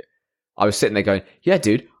end of it, I was sitting there going, yeah,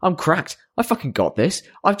 dude, I'm cracked. I fucking got this.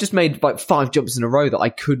 I've just made like 5 jumps in a row that I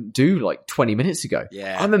couldn't do like 20 minutes ago.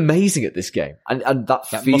 Yeah. I'm amazing at this game. And that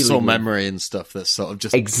feeling, muscle memory and stuff that's sort of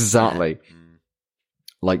just... Exactly.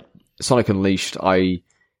 Like Sonic Unleashed, I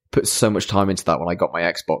put so much time into that when I got my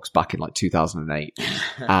Xbox back in like 2008.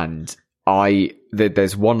 And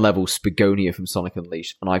there's one level, Spagonia from Sonic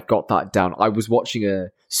Unleashed, and I've got that down. I was watching a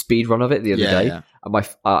speed run of it the other day, and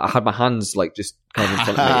I had my hands like just kind of in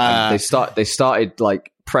front of me, and they started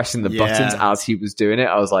like pressing the buttons as he was doing it.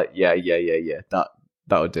 I was like, yeah,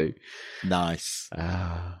 that'll do. Nice.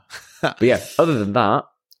 But yeah, other than that,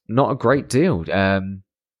 not a great deal.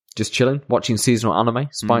 Just chilling, watching seasonal anime.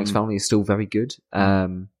 Spike's Family is still very good.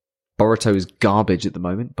 Boruto is garbage at the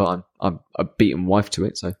moment, but I'm a beaten wife to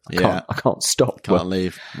it, so I can't stop. Can't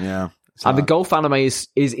leave. Yeah. And the golf anime is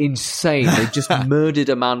insane. They just murdered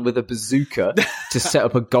a man with a bazooka to set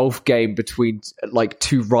up a golf game between like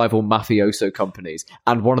 2 rival mafioso companies,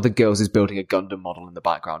 and one of the girls is building a Gundam model in the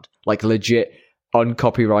background. Like legit,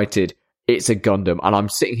 uncopyrighted, it's a Gundam. And I'm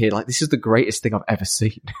sitting here like, this is the greatest thing I've ever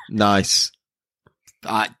seen. Nice.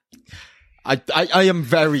 I am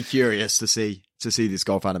very curious to see this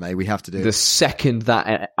golf anime. We have to do it. The second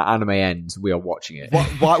that anime ends, we are watching it.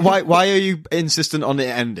 Why are you insistent on it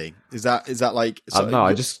ending? Is that like...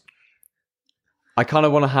 No, I kind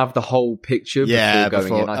of want to have the whole picture before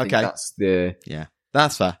going in. I think that's the... Yeah,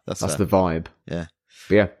 that's fair. That's the vibe. Yeah.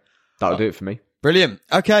 But yeah, that'll do it for me. Brilliant.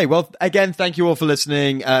 Okay, well, again, thank you all for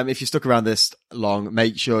listening. If you stuck around this long,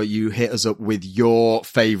 make sure you hit us up with your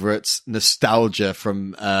favourites, nostalgia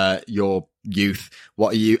from your youth.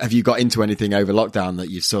 Have you got into anything over lockdown that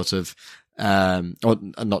you've sort of, or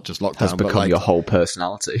not just lockdown, has become your whole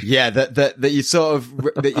personality? Yeah, that you sort of,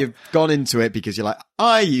 that you've gone into it because you're like,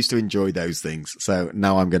 I used to enjoy those things, so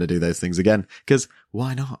now I'm going to do those things again. Because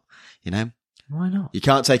why not? You know? Why not? You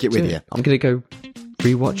can't take it with you. I'm going to go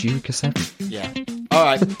rewatch Eureka 7. Yeah. All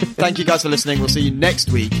right. Thank you guys for listening. We'll see you next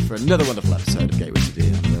week for another wonderful episode of Gateway to the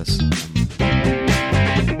Universe.